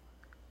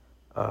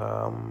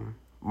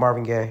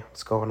 Marvin Gaye,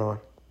 what's going on?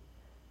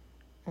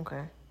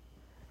 Okay.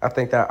 I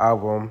think that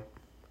album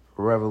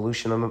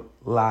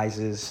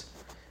revolutionizes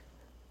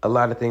a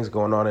lot of things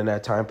going on in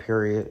that time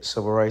period.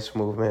 Civil rights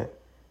movement.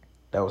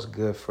 That was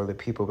good for the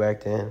people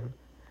back then.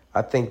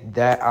 I think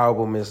that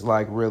album is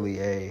like really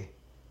a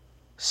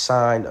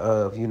sign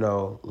of, you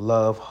know,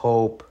 love,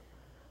 hope,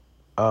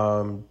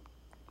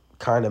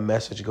 kind of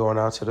message going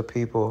out to the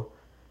people.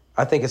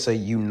 I think it's a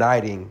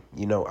uniting,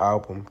 you know,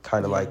 album,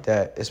 kind of like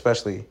that,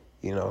 especially,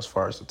 you know, as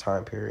far as the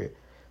time period.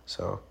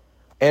 So,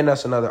 and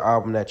that's another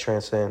album that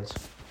transcends.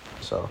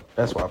 So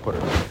that's why I put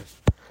it in there.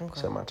 Okay.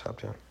 It's in my top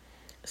 10.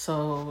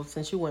 So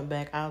since you went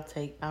back, I'll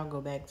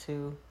go back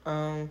to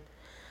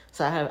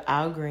so I have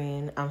Al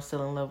Green, I'm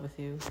Still in Love with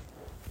You.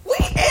 We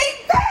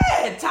ain't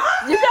bad, Tom.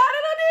 You got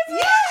it on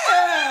this?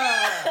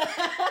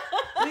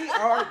 Yeah. We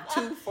aren't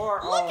too far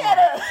off. Look at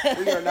us.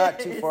 We are not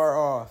too far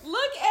off.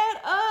 Look at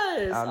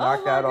us. I'll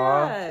knock that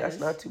off. That's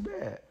Gosh. not too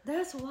bad.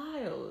 That's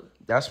wild.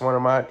 That's one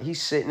of my.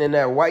 He's sitting in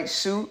that white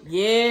suit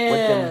Yeah.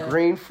 with them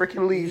green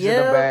freaking leaves in the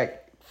Yep. back.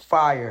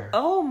 Fire.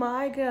 Oh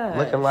my God.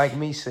 Looking like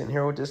me sitting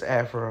here with this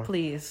afro.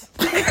 Please.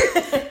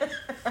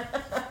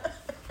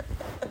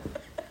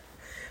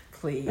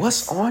 Please.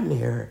 What's on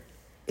there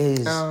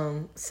is.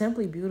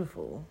 Simply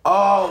Beautiful.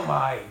 Oh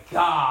my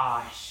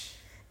gosh.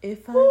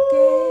 If I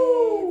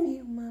gave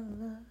you my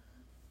love.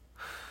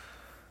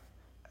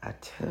 I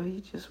tell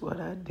you just what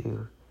I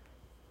do.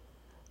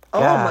 Oh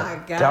my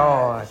gosh.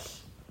 Dog.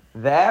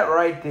 That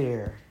right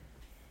there.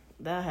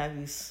 That'll have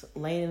you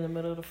laying in the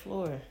middle of the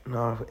floor.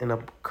 No, in a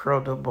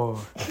curled up ball.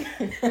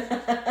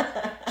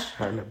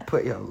 Trying to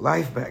put your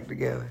life back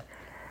together.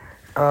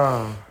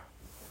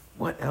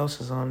 What else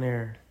is on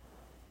there?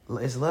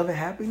 Is Love and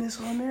Happiness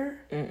on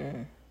there?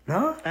 Mm-mm.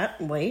 No?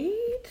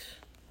 Wait.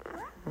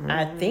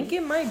 I think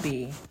it might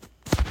be.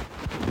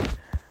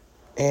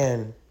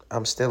 And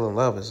I'm Still in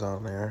Love is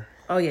on there.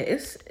 Oh yeah,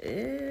 it's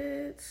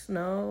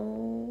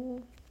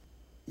no.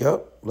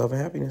 Yup, Love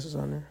and Happiness is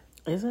on there.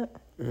 Is it?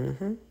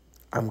 Mm-hmm.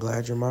 I'm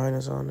Glad You're Mine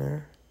is on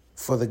there.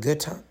 For the Good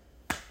Time.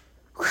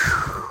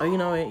 Oh, you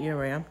know what? You're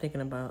right. I'm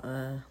thinking about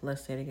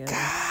Let's Stay Together.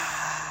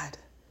 God.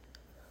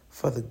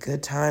 For the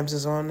Good Times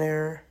is on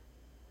there.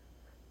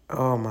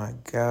 Oh my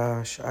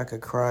gosh. I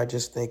could cry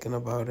just thinking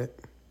about it.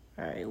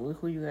 All right, well,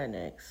 who you got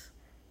next?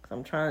 'Cause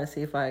I'm trying to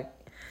see if I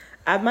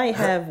might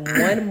have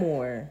one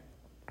more.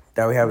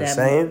 That we have the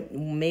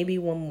same? Maybe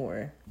one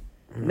more.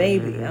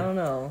 Maybe. I don't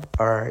know.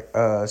 All right.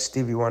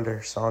 Stevie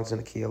Wonder, Songs in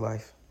the Key of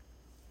Life.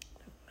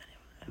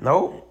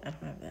 Nope. I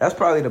don't have that. That's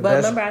probably the But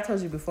best. remember I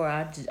told you before,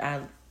 I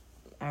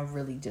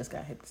really just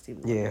got hip to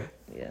Stevie Wonder. Yeah.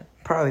 Yeah.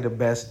 Probably the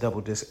best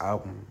double disc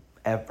album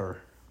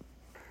ever.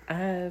 I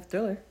have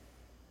Thriller.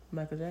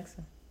 Michael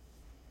Jackson.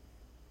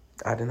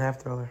 I didn't have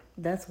Thriller.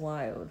 That's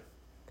wild.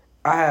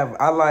 I would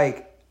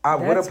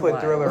have put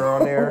wild. Thriller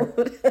on there.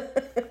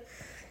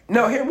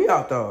 No, hear me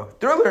out though.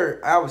 Thriller,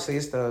 obviously,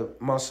 it's the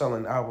most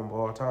selling album of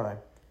all time.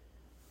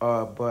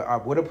 But I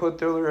would have put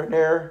Thriller in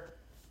there.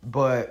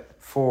 But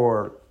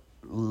for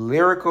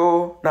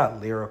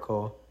not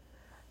lyrical.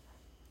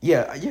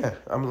 Yeah.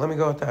 Let me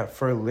go with that.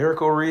 For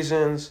lyrical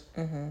reasons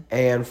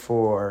and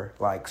for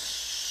like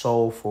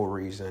soulful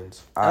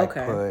reasons, I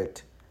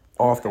put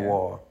Off the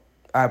Wall.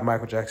 I have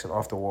Michael Jackson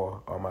Off the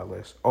Wall on my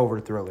list over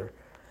Thriller.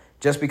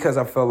 Just because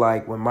I feel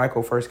like when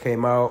Michael first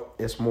came out,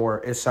 it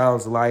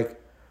sounds like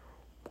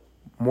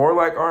more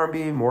like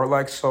R&B, more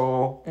like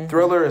soul.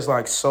 Thriller is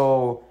like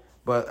soul,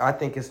 but I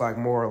think it's like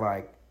more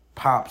like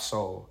pop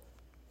soul.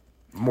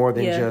 More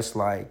than just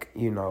like,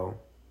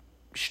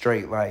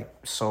 straight like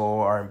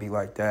soul, R&B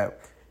like that.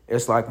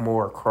 It's like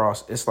more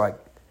across. It's like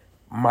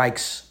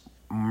Mike's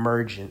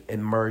emergence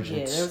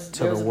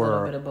to the world. A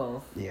little bit of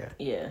both.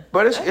 Yeah.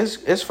 But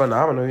it's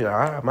phenomenal.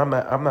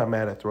 I'm not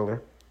mad at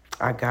Thriller.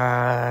 I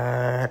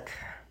got.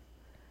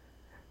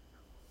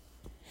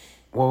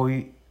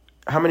 Well,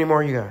 how many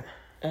more you got?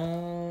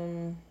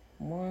 1,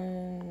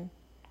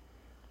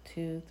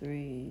 2,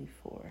 3,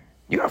 4.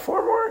 You got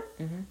 4 more?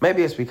 Mm-hmm.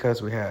 Maybe it's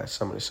because we had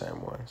some of the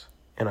same ones,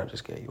 and I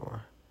just gave you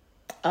one.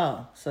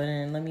 Oh, so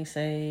then let me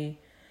say,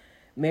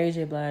 Mary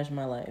J. Blige,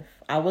 My Life.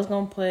 I was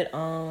gonna put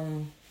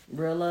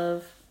Real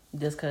Love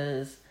just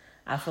because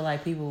I feel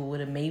like people would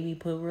have maybe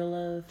put Real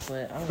Love,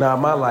 but I don't know.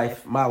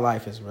 My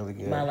life is really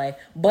good. My Life,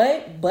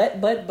 but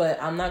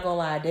I'm not gonna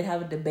lie. I did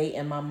have a debate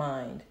in my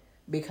mind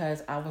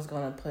because I was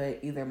gonna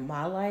put either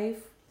My Life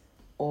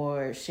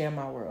or Share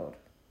My World.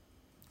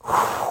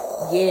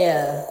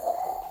 Yeah.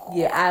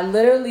 I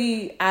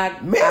literally Mary I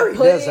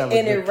put does it have a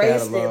and good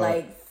erased catalog. it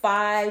like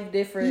 5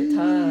 different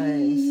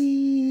times.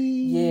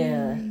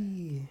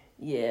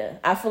 Yeah.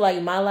 I feel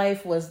like My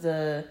Life was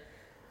the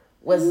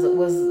good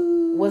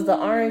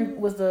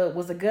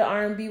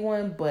R&B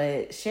one,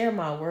 but Share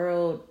My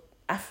World,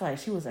 I feel like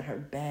she was in her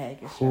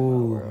bag in Share My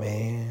World.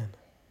 Man.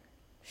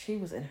 She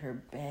was in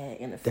her bag.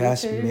 And the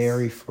That's features,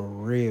 Mary for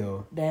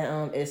real.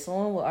 That it's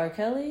on with R.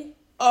 Kelly.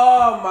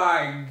 Oh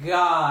my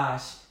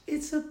gosh.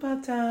 It's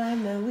about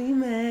time that we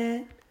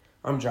met.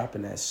 I'm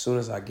dropping that as soon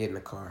as I get in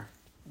the car.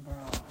 Bro.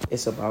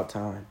 It's about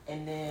time.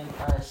 And then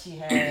she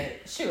had...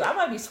 Shoot, I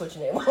might be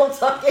switching it while I'm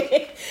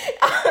talking.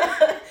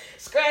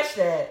 Scratch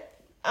that.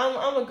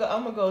 I'm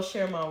gonna go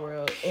Share My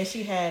World. And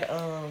she had...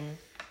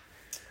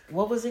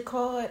 what was it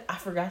called? I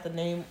forgot the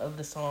name of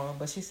the song.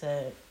 But she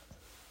said...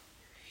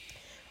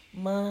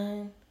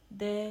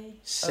 Monday...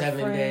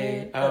 7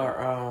 day...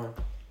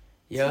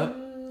 Yup.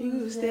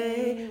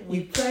 Tuesday, we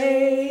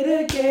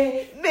played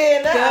again.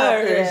 Man,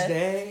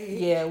 Thursday,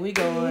 yeah, we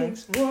going.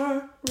 Things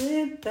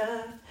weren't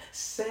the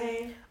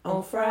same.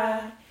 On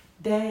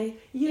Friday,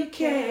 you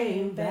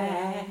came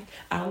back.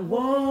 I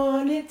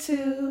wanted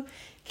to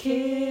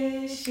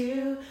kiss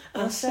you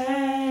on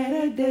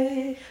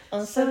Saturday.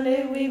 On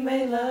Sunday, we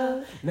made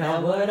love.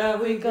 Now what are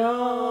we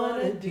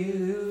gonna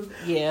do?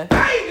 Yeah.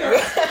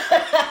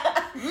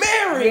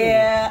 Mary!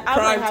 Yeah, I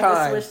prime might have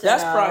time. to switch that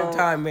That's out. prime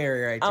time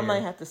Mary right there. I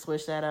might have to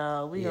switch that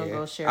out. We gonna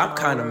go Share I'm My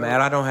kind of World.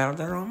 mad I don't have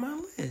that on my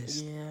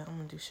list. Yeah, I'm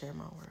gonna do Share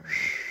My World.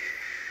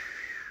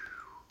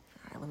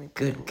 All right, let me.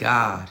 Good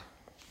God.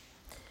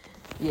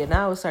 Yeah,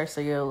 now it starts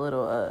to get a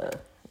little. I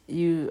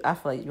feel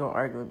like you're gonna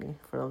argue with me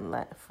for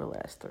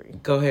last 3.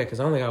 Go ahead, because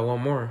I only got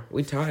one more.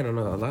 We tied on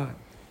a lot.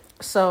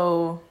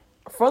 So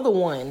for the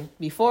one,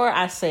 before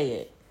I say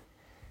it,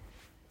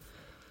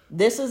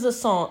 this is a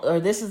song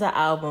or this is an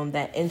album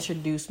that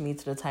introduced me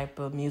to the type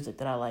of music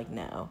that I like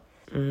now.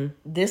 Mm-hmm.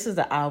 This is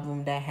the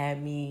album that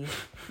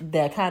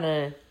that kind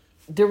of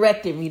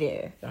directed me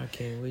there. I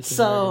can't wait to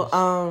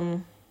So,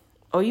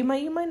 you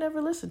might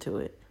never listen to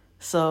it.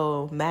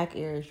 So, Mac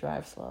Ayres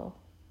Drive Slow.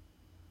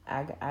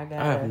 I got. I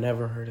have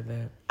never heard of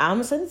that. I'm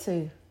gonna send it to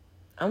you.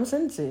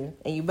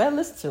 And you better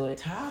listen to it.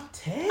 Top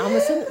 10? I'm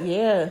gonna send it.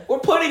 Yeah. We're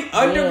putting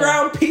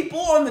underground people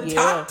on the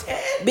top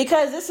 10?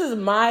 Because this is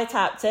my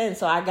top 10,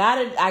 so I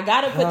gotta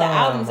put the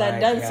albums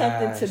that done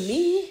something to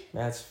me.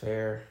 That's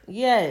fair.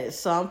 Yes,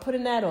 so I'm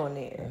putting that on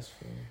there. That's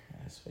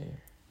fair.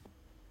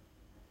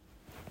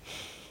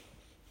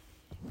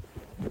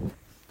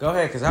 Go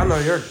ahead, because I know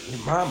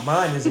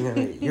mine isn't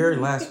gonna. Your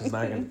last was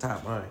not gonna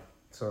top mine.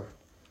 So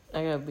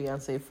I got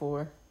Beyonce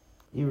 4.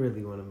 you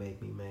really want to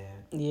make me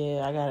mad?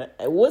 Yeah, I got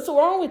it. What's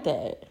wrong with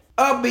that?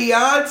 A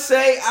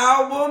Beyonce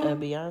album? A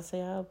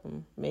Beyonce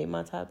album made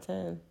my top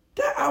 10.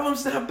 That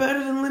album's not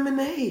better than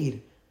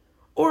Lemonade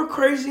or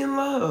Crazy in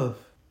Love.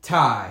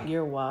 Tie.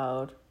 You're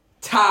wild.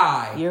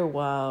 Tie. You're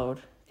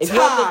wild. If you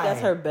don't think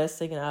that's her best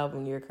singing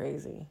album, you're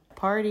crazy.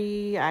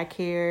 Party, I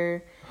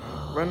Care,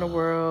 Run the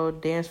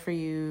World, Dance for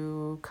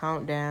You,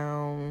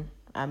 Countdown,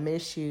 I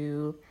Miss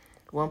You,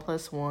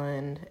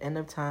 1+1, End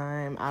of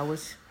Time. I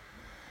was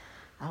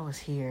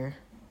here.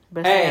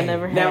 Best thing I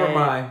never had. Never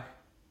mind.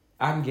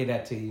 I can get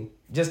that to you.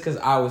 Just because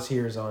I Was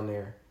Here is on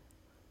there.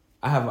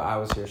 I have an I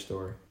Was Here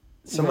story.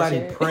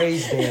 Somebody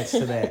praise danced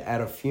to that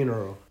at a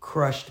funeral.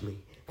 Crushed me.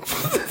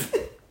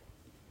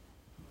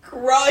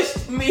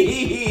 Crushed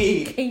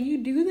me. Can you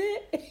do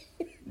that?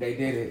 They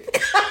did it.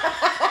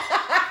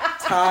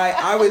 Ty,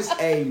 I was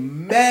a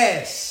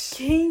mess.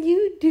 Can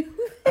you do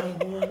that?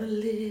 I wanna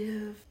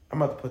live.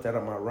 I'm about to put that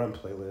on my run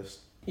playlist.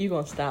 You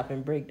gonna stop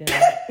and break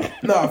down?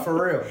 No, for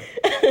real.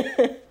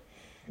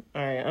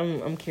 All right,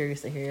 I'm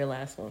curious to hear your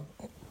last one.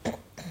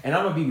 And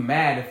I'm gonna be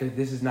mad if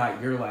this is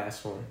not your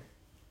last one.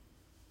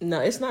 No,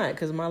 it's not,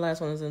 because my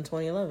last one was in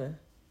 2011.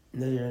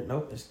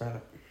 Nope, it's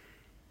not.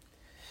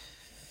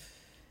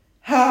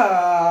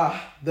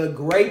 The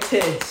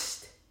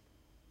greatest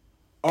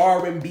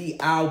R&B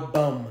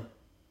album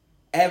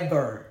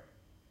ever.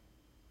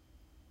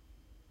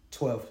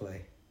 12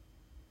 Play.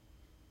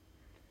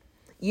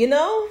 You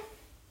know,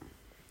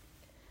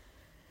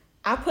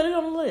 I put it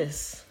on the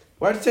list.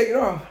 Why'd you take it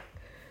off?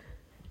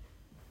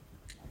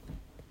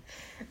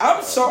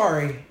 I'm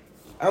sorry.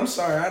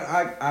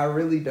 I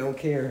really don't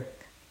care.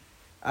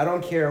 I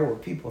don't care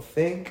what people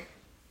think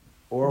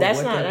or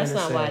That's what they're not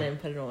say. why I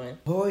didn't put it on.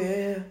 Oh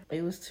yeah.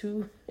 It was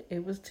too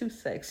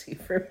sexy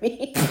for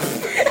me.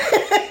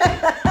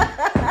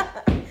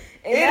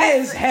 It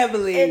is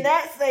heavily. And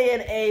that's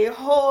saying a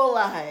whole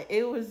lot.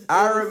 It was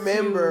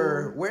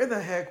remember where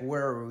the heck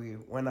were we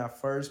when I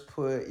first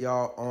put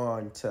y'all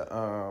on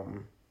to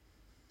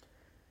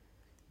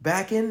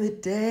back in the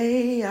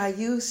day I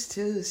used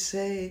to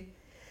say,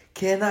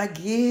 can I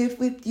get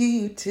with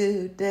you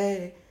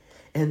today?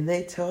 And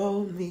they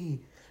told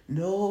me,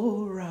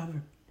 no,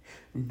 Robert,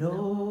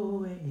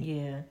 no way.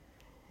 Yeah.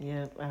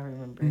 Yep, I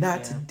remember.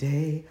 Not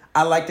today.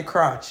 I like the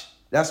crotch.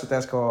 That's what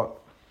that's called.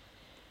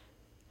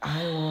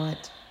 I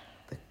want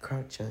the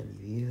crotch on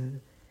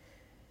you.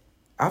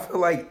 I feel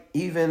like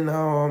even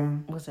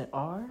was it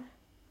R?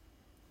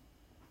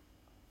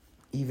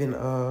 Even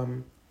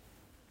the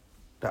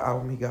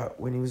album he got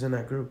when he was in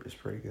that group is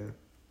pretty good.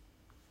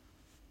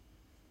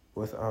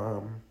 With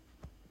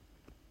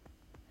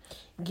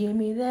Give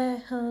me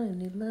that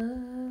honey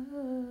love.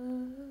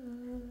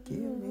 Give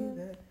me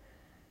that.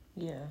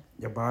 Yeah.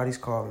 Your Body's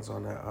Calling's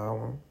on that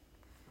album.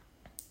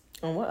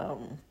 On what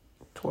album?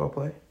 12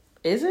 Play.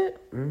 Is it?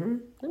 Mm-hmm.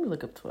 Let me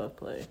look up 12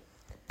 Play.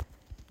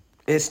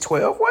 It's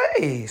 12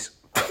 Ways.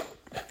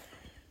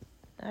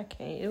 I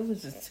can't. It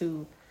was just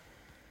too.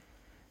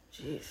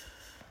 Jeez.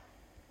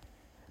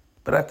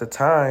 But at the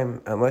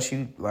time, unless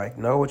you like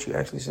know what you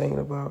actually singing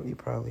about, you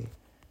probably.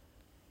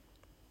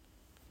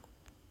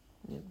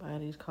 Your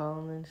Body's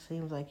Calling.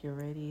 Seems like you're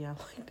ready. I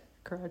like that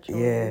crotch.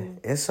 Yeah,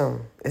 it's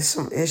some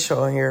issue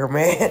on here,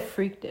 man.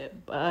 Freak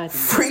that body.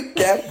 Freak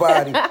that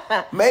body.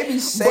 Maybe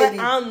Sadie.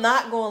 But I'm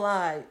not gonna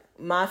lie.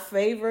 My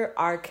favorite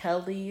R.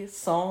 Kelly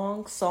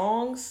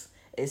songs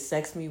is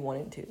Sex Me 1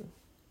 and 2.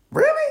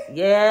 Really?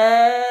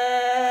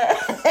 Yeah.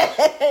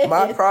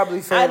 My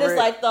probably favorite. I just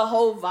like the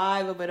whole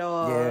vibe of it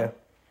all. Yeah.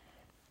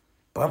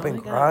 Bump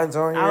and Grind's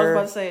on here. I was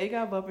about to say, it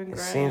got Bump and Grind.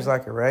 It Seems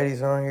Like You're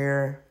Ready's on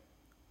here.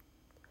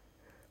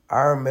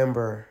 I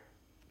remember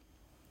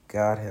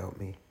God Help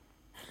Me.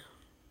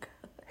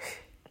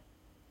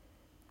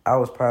 I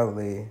was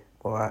probably,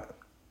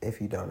 if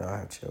you don't know,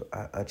 I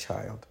have a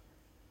child.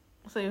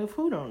 Say,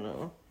 who don't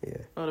know?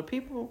 Yeah. Oh, the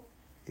people?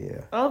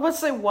 Yeah. I was about to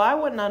say, why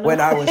wouldn't I know?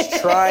 When I was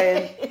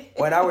trying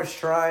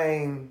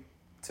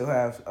to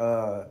have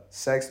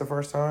sex the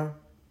first time,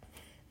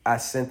 I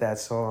sent that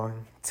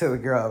song to the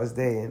girl I was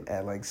dating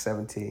at like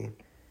 17.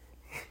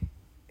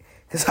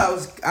 Cause I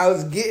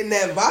was getting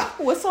that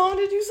vibe. What song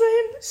did you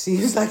sing?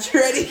 Seems Like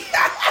You're Ready.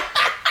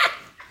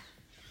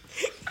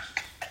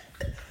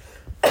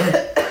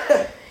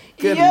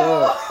 Good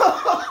Lord.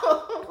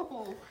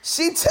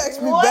 She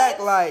texted me back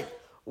like,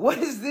 what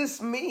does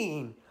this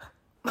mean?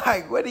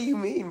 Like, what do you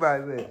mean by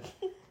this?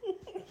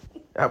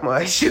 I'm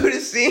like, shoot,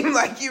 it seemed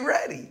like you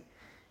ready.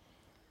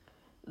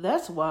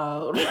 That's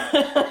wild.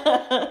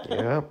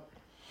 Yep.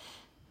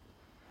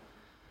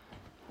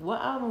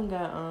 What album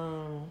got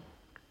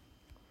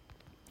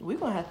we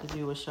gonna have to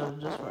do a show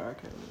just for R.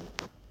 Kelly.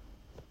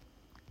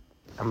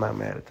 I'm not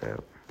mad at that.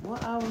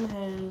 What album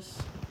has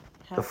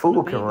The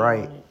Fool Can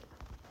Write.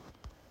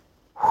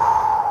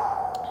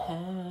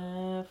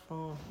 Have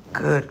fun.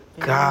 Good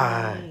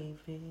God.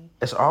 Baby.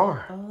 It's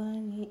R. All I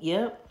need.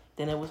 Yep.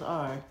 Then it was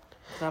R.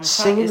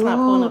 Singing it's not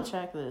pulling Lord. up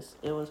track list.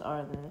 It was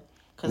R then.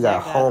 You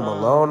got Home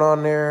Alone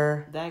on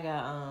there. That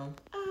got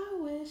I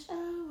wish.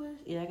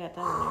 Yeah, I got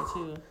that on there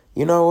too.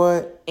 You know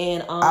what?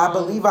 And I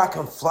Believe I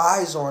Can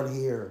Fly's on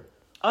here.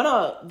 Oh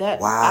no, that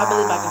Wow. I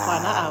Believe I Can Fly.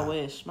 Not I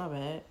Wish. My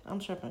bad. I'm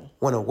tripping.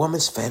 When a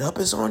Woman's Fed Up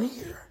is on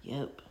here.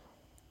 Yep.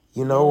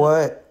 You know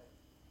what?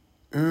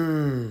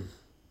 I'm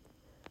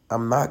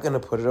not gonna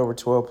put it over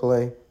 12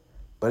 play,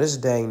 but it's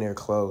dang near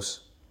close.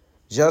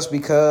 Just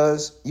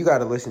because you got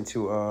to listen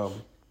to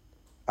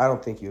I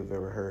don't think you've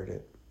ever heard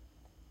it.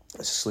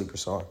 It's a sleeper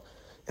song.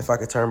 If I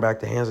Could Turn Back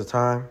the Hands of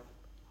Time.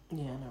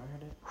 Yeah, I never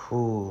heard it.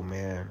 Ooh,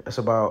 man. It's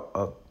about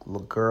a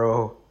little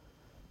girl.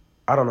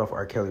 I don't know if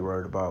R. Kelly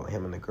wrote about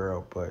him and the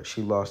girl, but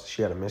she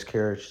had a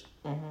miscarriage.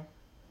 Mm-hmm.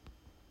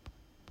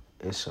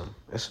 It's some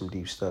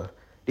deep stuff.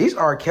 These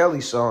R.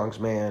 Kelly songs,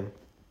 man,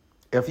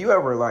 if you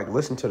ever like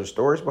listen to the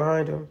stories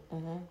behind them,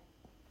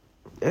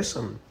 there's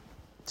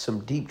some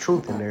deep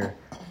truth in there.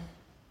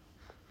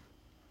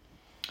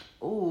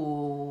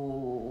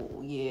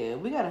 Ooh, yeah.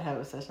 We gotta have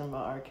a session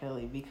about R.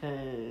 Kelly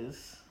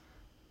because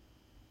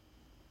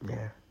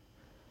Yeah.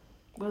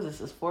 what is this?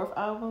 His fourth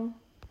album?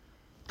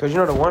 Cause you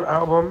know the one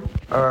album,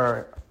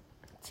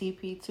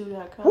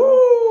 TP2.com.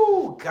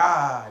 woo,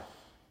 God.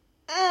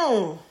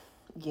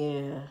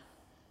 Yeah.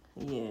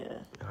 Yeah.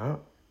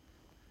 Yup.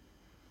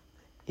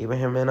 Even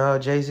him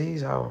and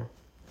Jay-Z's album.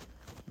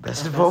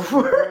 Best of both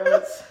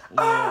worlds.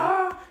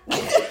 Yeah.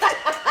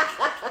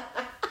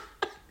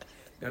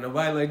 Don't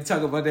nobody like to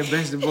talk about that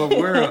best of both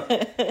worlds.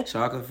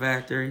 Chocolate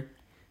Factory.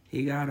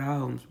 He got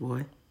albums,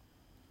 boy.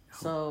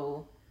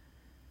 So,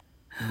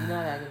 you know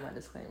I gotta give my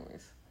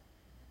disclaimers.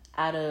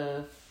 I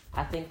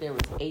think there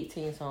was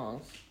 18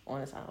 songs on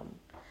this album.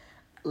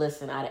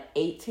 Listen, out of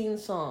 18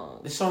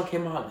 songs. This song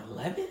came out in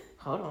 11?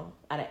 Hold on.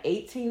 Out of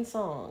 18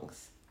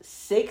 songs,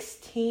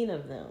 16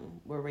 of them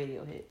were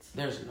radio hits.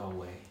 There's no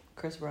way.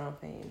 Chris Brown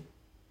fame.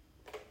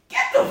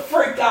 Get the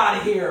frick out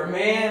of here,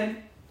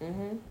 man.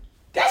 Mm-hmm.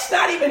 That's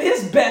not even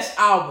his best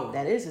album.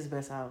 That is his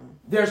best album.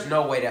 There's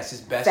no way that's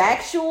his best.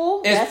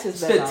 Factual, that's his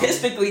best album.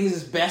 Statistically,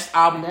 his best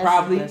album, That's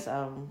probably. his best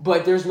album.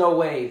 But there's no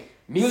way.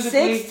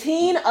 Musically,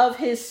 16 of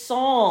his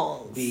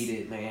songs. beat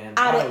it, man.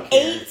 Out I of don't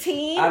care.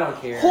 18? I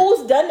don't care.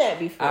 Who's done that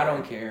before? I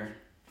don't care.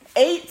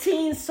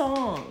 18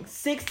 songs.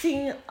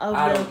 16 of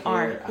I them don't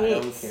are care.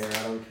 hits.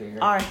 I don't care.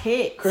 Are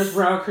hits. Chris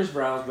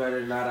Brown's better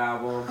than that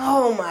album.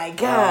 Oh my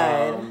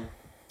God.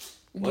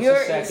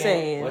 You're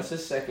insane. What's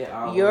his second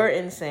album? You're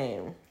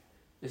insane.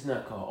 It's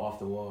not called Off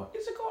the Wall.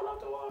 Is it called Off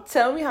the Wall?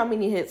 Tell me how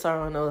many hits are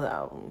on those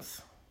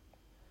albums.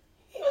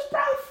 He was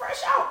probably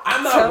fresh out.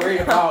 I'm not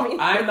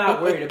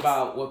worried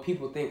about what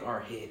people think are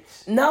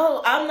hits.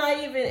 No, I'm not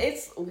even.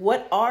 It's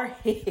what are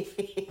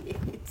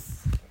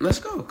hits. Let's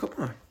go. Come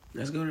on.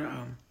 Let's go to the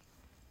album.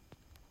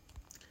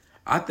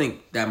 I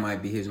think that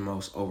might be his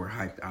most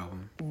overhyped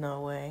album.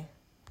 No way.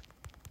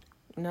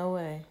 No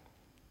way.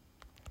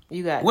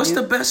 You got. What's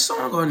the best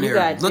song on You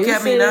there? got Look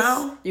at Me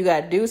Now. You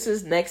got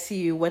Deuces, Next to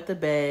You, Wet the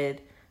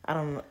Bed. I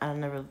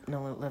never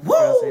know what Left the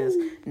Girls is.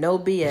 No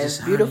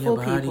BS, Beautiful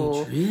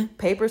People,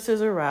 Paper,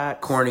 Scissor,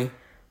 Rock, Corny.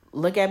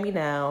 Look at Me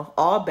Now,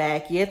 All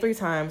Back, Yeah 3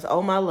 Times,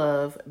 Oh My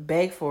Love,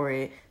 Beg for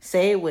It,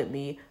 Say It With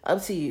Me,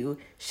 Up to You,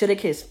 Shoulda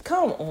Kissed.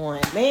 Come on,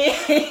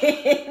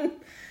 man.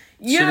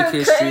 You're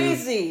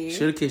crazy.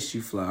 Shoulda Kissed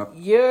You flop.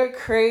 You're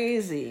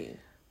crazy.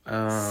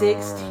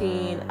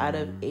 16 out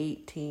of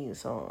 18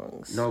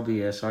 songs. No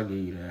BS, I'll give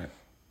you that.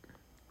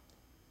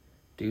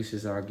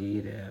 Deuces, I'll give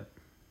you that.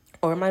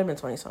 Or it might have been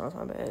 20 songs,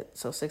 my bad.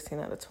 So 16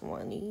 out of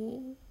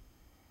 20.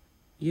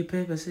 Your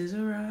paper scissors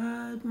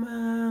rock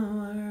my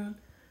world.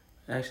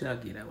 Actually, I'll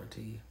give that one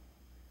to you.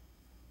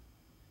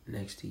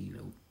 Next to You,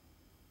 nope.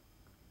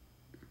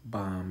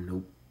 Bomb,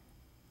 nope.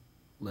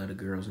 Love the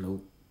Girls,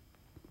 nope.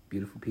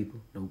 Beautiful People,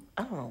 nope.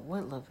 I don't know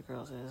what Love the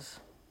Girls is.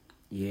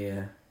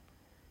 Yeah.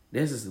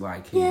 This is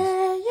like his...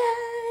 Yeah.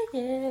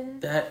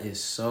 That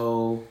is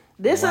so...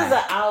 This whack. is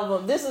an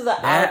album. This is an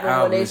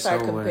album when they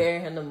start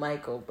comparing him to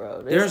Michael,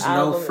 bro. There's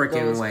no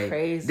freaking way.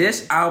 Crazy.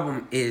 This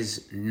album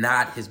is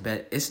not his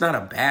best. It's not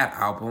a bad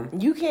album.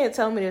 You can't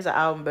tell me there's an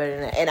album better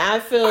than that. And I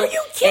feel... Are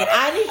you kidding? And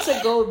I need to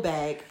go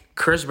back.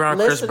 Chris Brown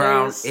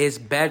is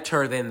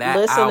better than that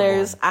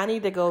listeners, album. I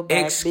need to go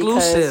back.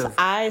 Exclusive because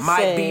I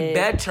might be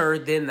better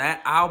than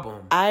that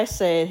album. I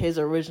said his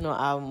original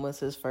album was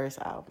his first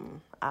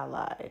album. I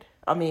lied.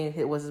 I mean,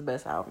 it was his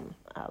best album.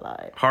 I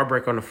lied.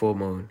 Heartbreak on the Full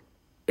Moon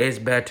is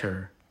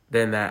better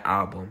than that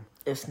album.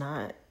 It's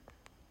not.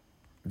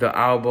 The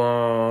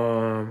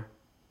album...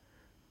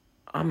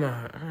 I'm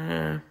not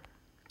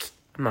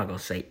gonna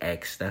say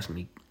X. That's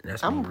me.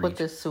 I'm gonna put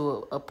this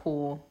to a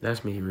pool.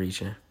 That's me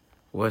reaching.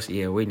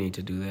 We need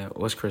to do that.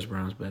 What's Chris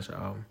Brown's best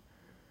album?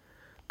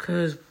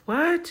 'Cause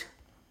what?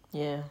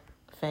 Yeah,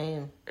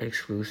 Fame.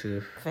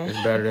 Exclusive. Fame.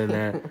 It's better than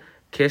that.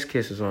 Kiss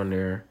Kiss is on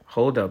there.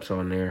 Hold Up's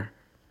on there.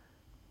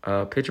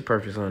 Picture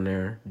Perfect's on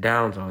there.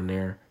 Down's on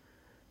there.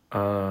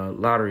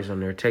 Lottery's on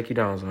there. Take You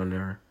Down's on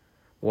there.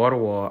 Wall to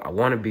Wall. I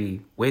Wanna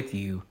Be With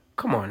You.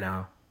 Come on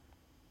now.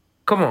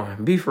 Come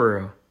on. Be for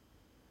real.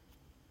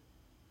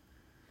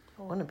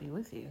 I want to be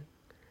with you.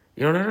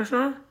 You don't know that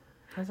song?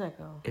 How's that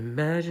go?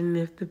 Imagine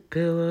if the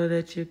pillow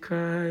that you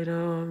cried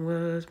on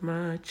was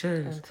my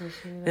chest.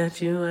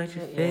 That you at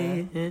your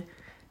face. Yeah.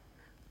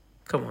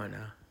 Come on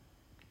now.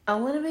 I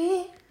want to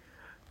be.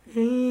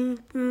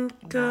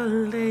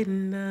 Late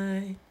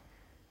night.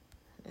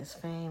 It's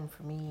Fame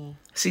for me.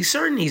 See,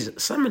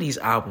 some of these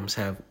albums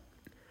have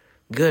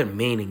good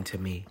meaning to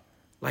me.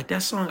 Like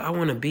that song, I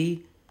Wanna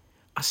Be.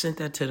 I sent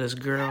that to this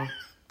girl.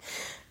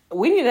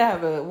 We need to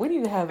have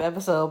an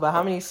episode about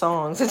how many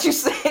songs that you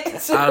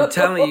sent to. I'm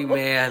telling you,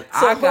 man.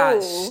 So I got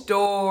who?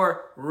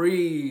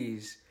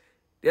 stories.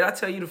 Did I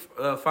tell you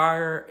the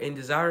Fire and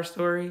Desire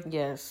story?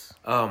 Yes.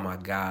 Oh my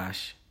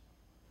gosh.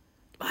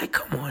 Like,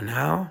 come on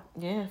now.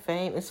 Yeah,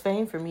 Fame. It's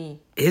Fame for me.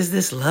 Is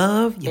this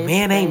love? Your It's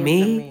man ain't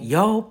Fame for me. me.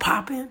 Yo,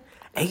 poppin'.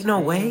 Ain't no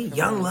Fame way. for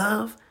Young me.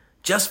 love.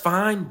 Just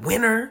fine.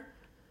 Winner.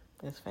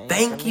 It's Fame.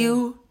 Thank for me.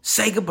 you.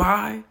 Say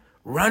goodbye.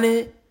 Run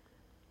it.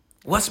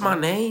 What's my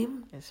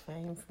name? It's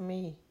Fame for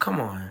me. Come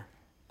on.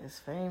 It's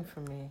Fame for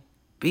me.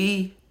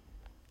 Be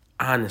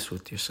honest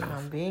with yourself.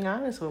 I'm being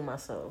honest with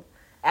myself.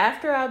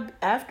 After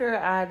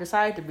I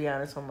decided to be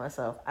honest with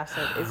myself, I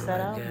said it's that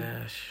Oh album. my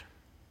gosh.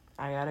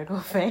 I gotta go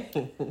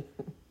Fame.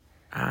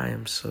 I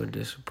am so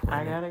disappointed.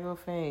 I gotta go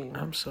Fame.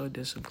 I'm so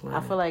disappointed.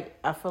 I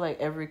feel like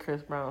every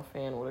Chris Brown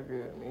fan would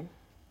agree with me.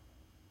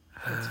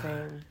 It's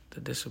Fame. The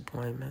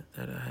disappointment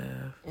that I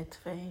have. It's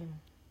Fame.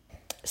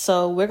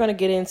 So we're gonna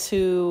get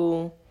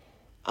into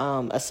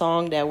a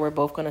song that we're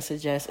both gonna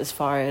suggest as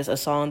far as a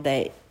song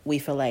that we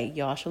feel like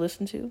y'all should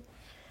listen to.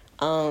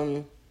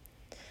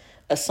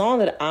 A song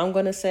that I'm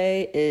gonna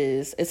say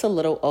it's a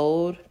little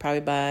old,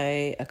 probably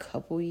by a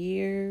couple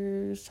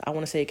years. I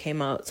want to say it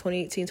came out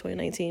 2018,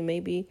 2019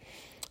 maybe.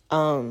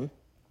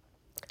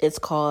 It's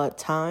called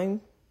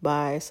Time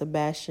by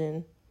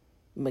Sebastian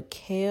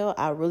McHale.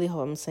 I really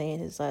hope I'm saying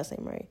his last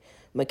name right.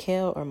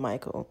 McHale or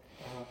Michael.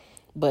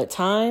 But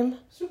Time,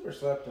 Super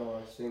slept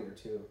on singer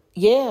too.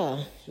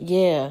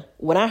 yeah.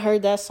 When I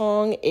heard that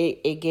song,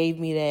 it gave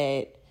me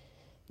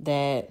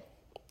that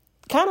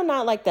kind of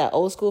not like that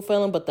old school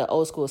feeling, but the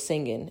old school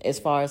singing as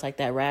far as like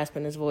that rasp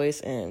in his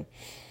voice. And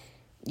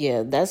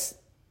yeah, that's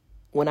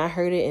when I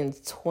heard it in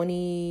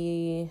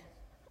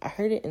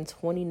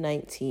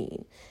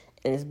 2019,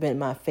 and it's been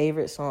my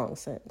favorite song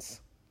since.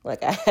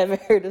 Like, I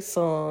haven't heard a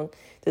song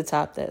to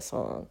top that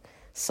song.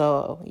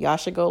 So y'all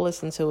should go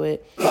listen to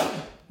it.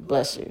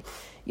 Bless you.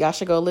 Y'all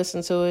should go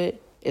listen to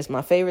it. It's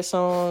my favorite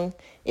song.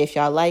 If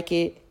y'all like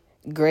it,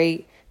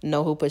 great.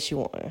 Know who put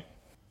you on.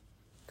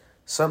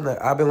 Something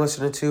that I've been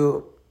listening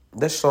to,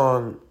 this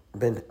song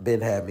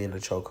been had me in a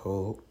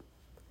chokehold.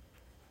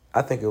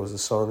 I think it was the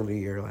song of the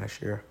year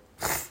last year.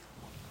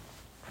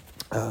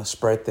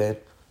 Spread Thin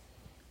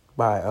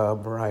by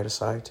Mariah the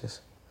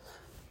Scientist.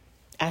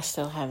 I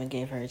still haven't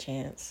gave her a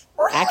chance.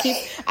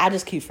 I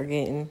just keep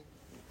forgetting.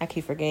 You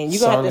gonna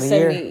Song have to of the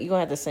send year. me. You gonna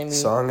have to send me.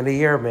 Song of the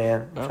year,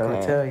 man. I'm trying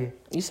to tell you.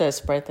 You said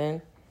Spread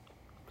Thin.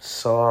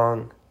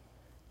 Song.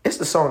 It's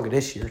the song of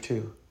this year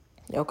too.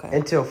 Okay.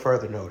 Until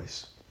further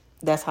notice.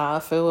 That's how I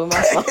feel with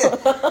my song.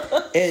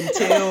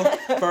 Until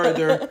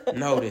further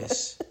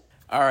notice.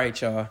 All right,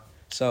 y'all.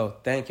 So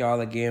thank y'all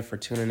again for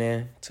tuning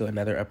in to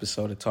another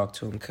episode of Talk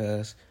to 'Em,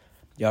 cuz.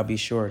 Y'all be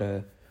sure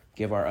to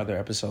give our other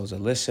episodes a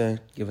listen,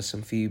 give us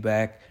some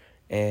feedback,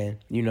 and,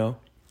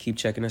 keep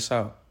checking us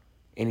out.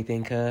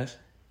 Anything, cuz?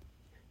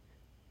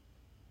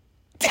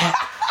 I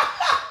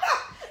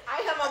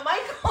have my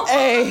mic on.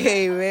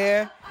 Hey,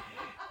 man.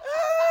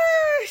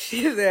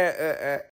 She said,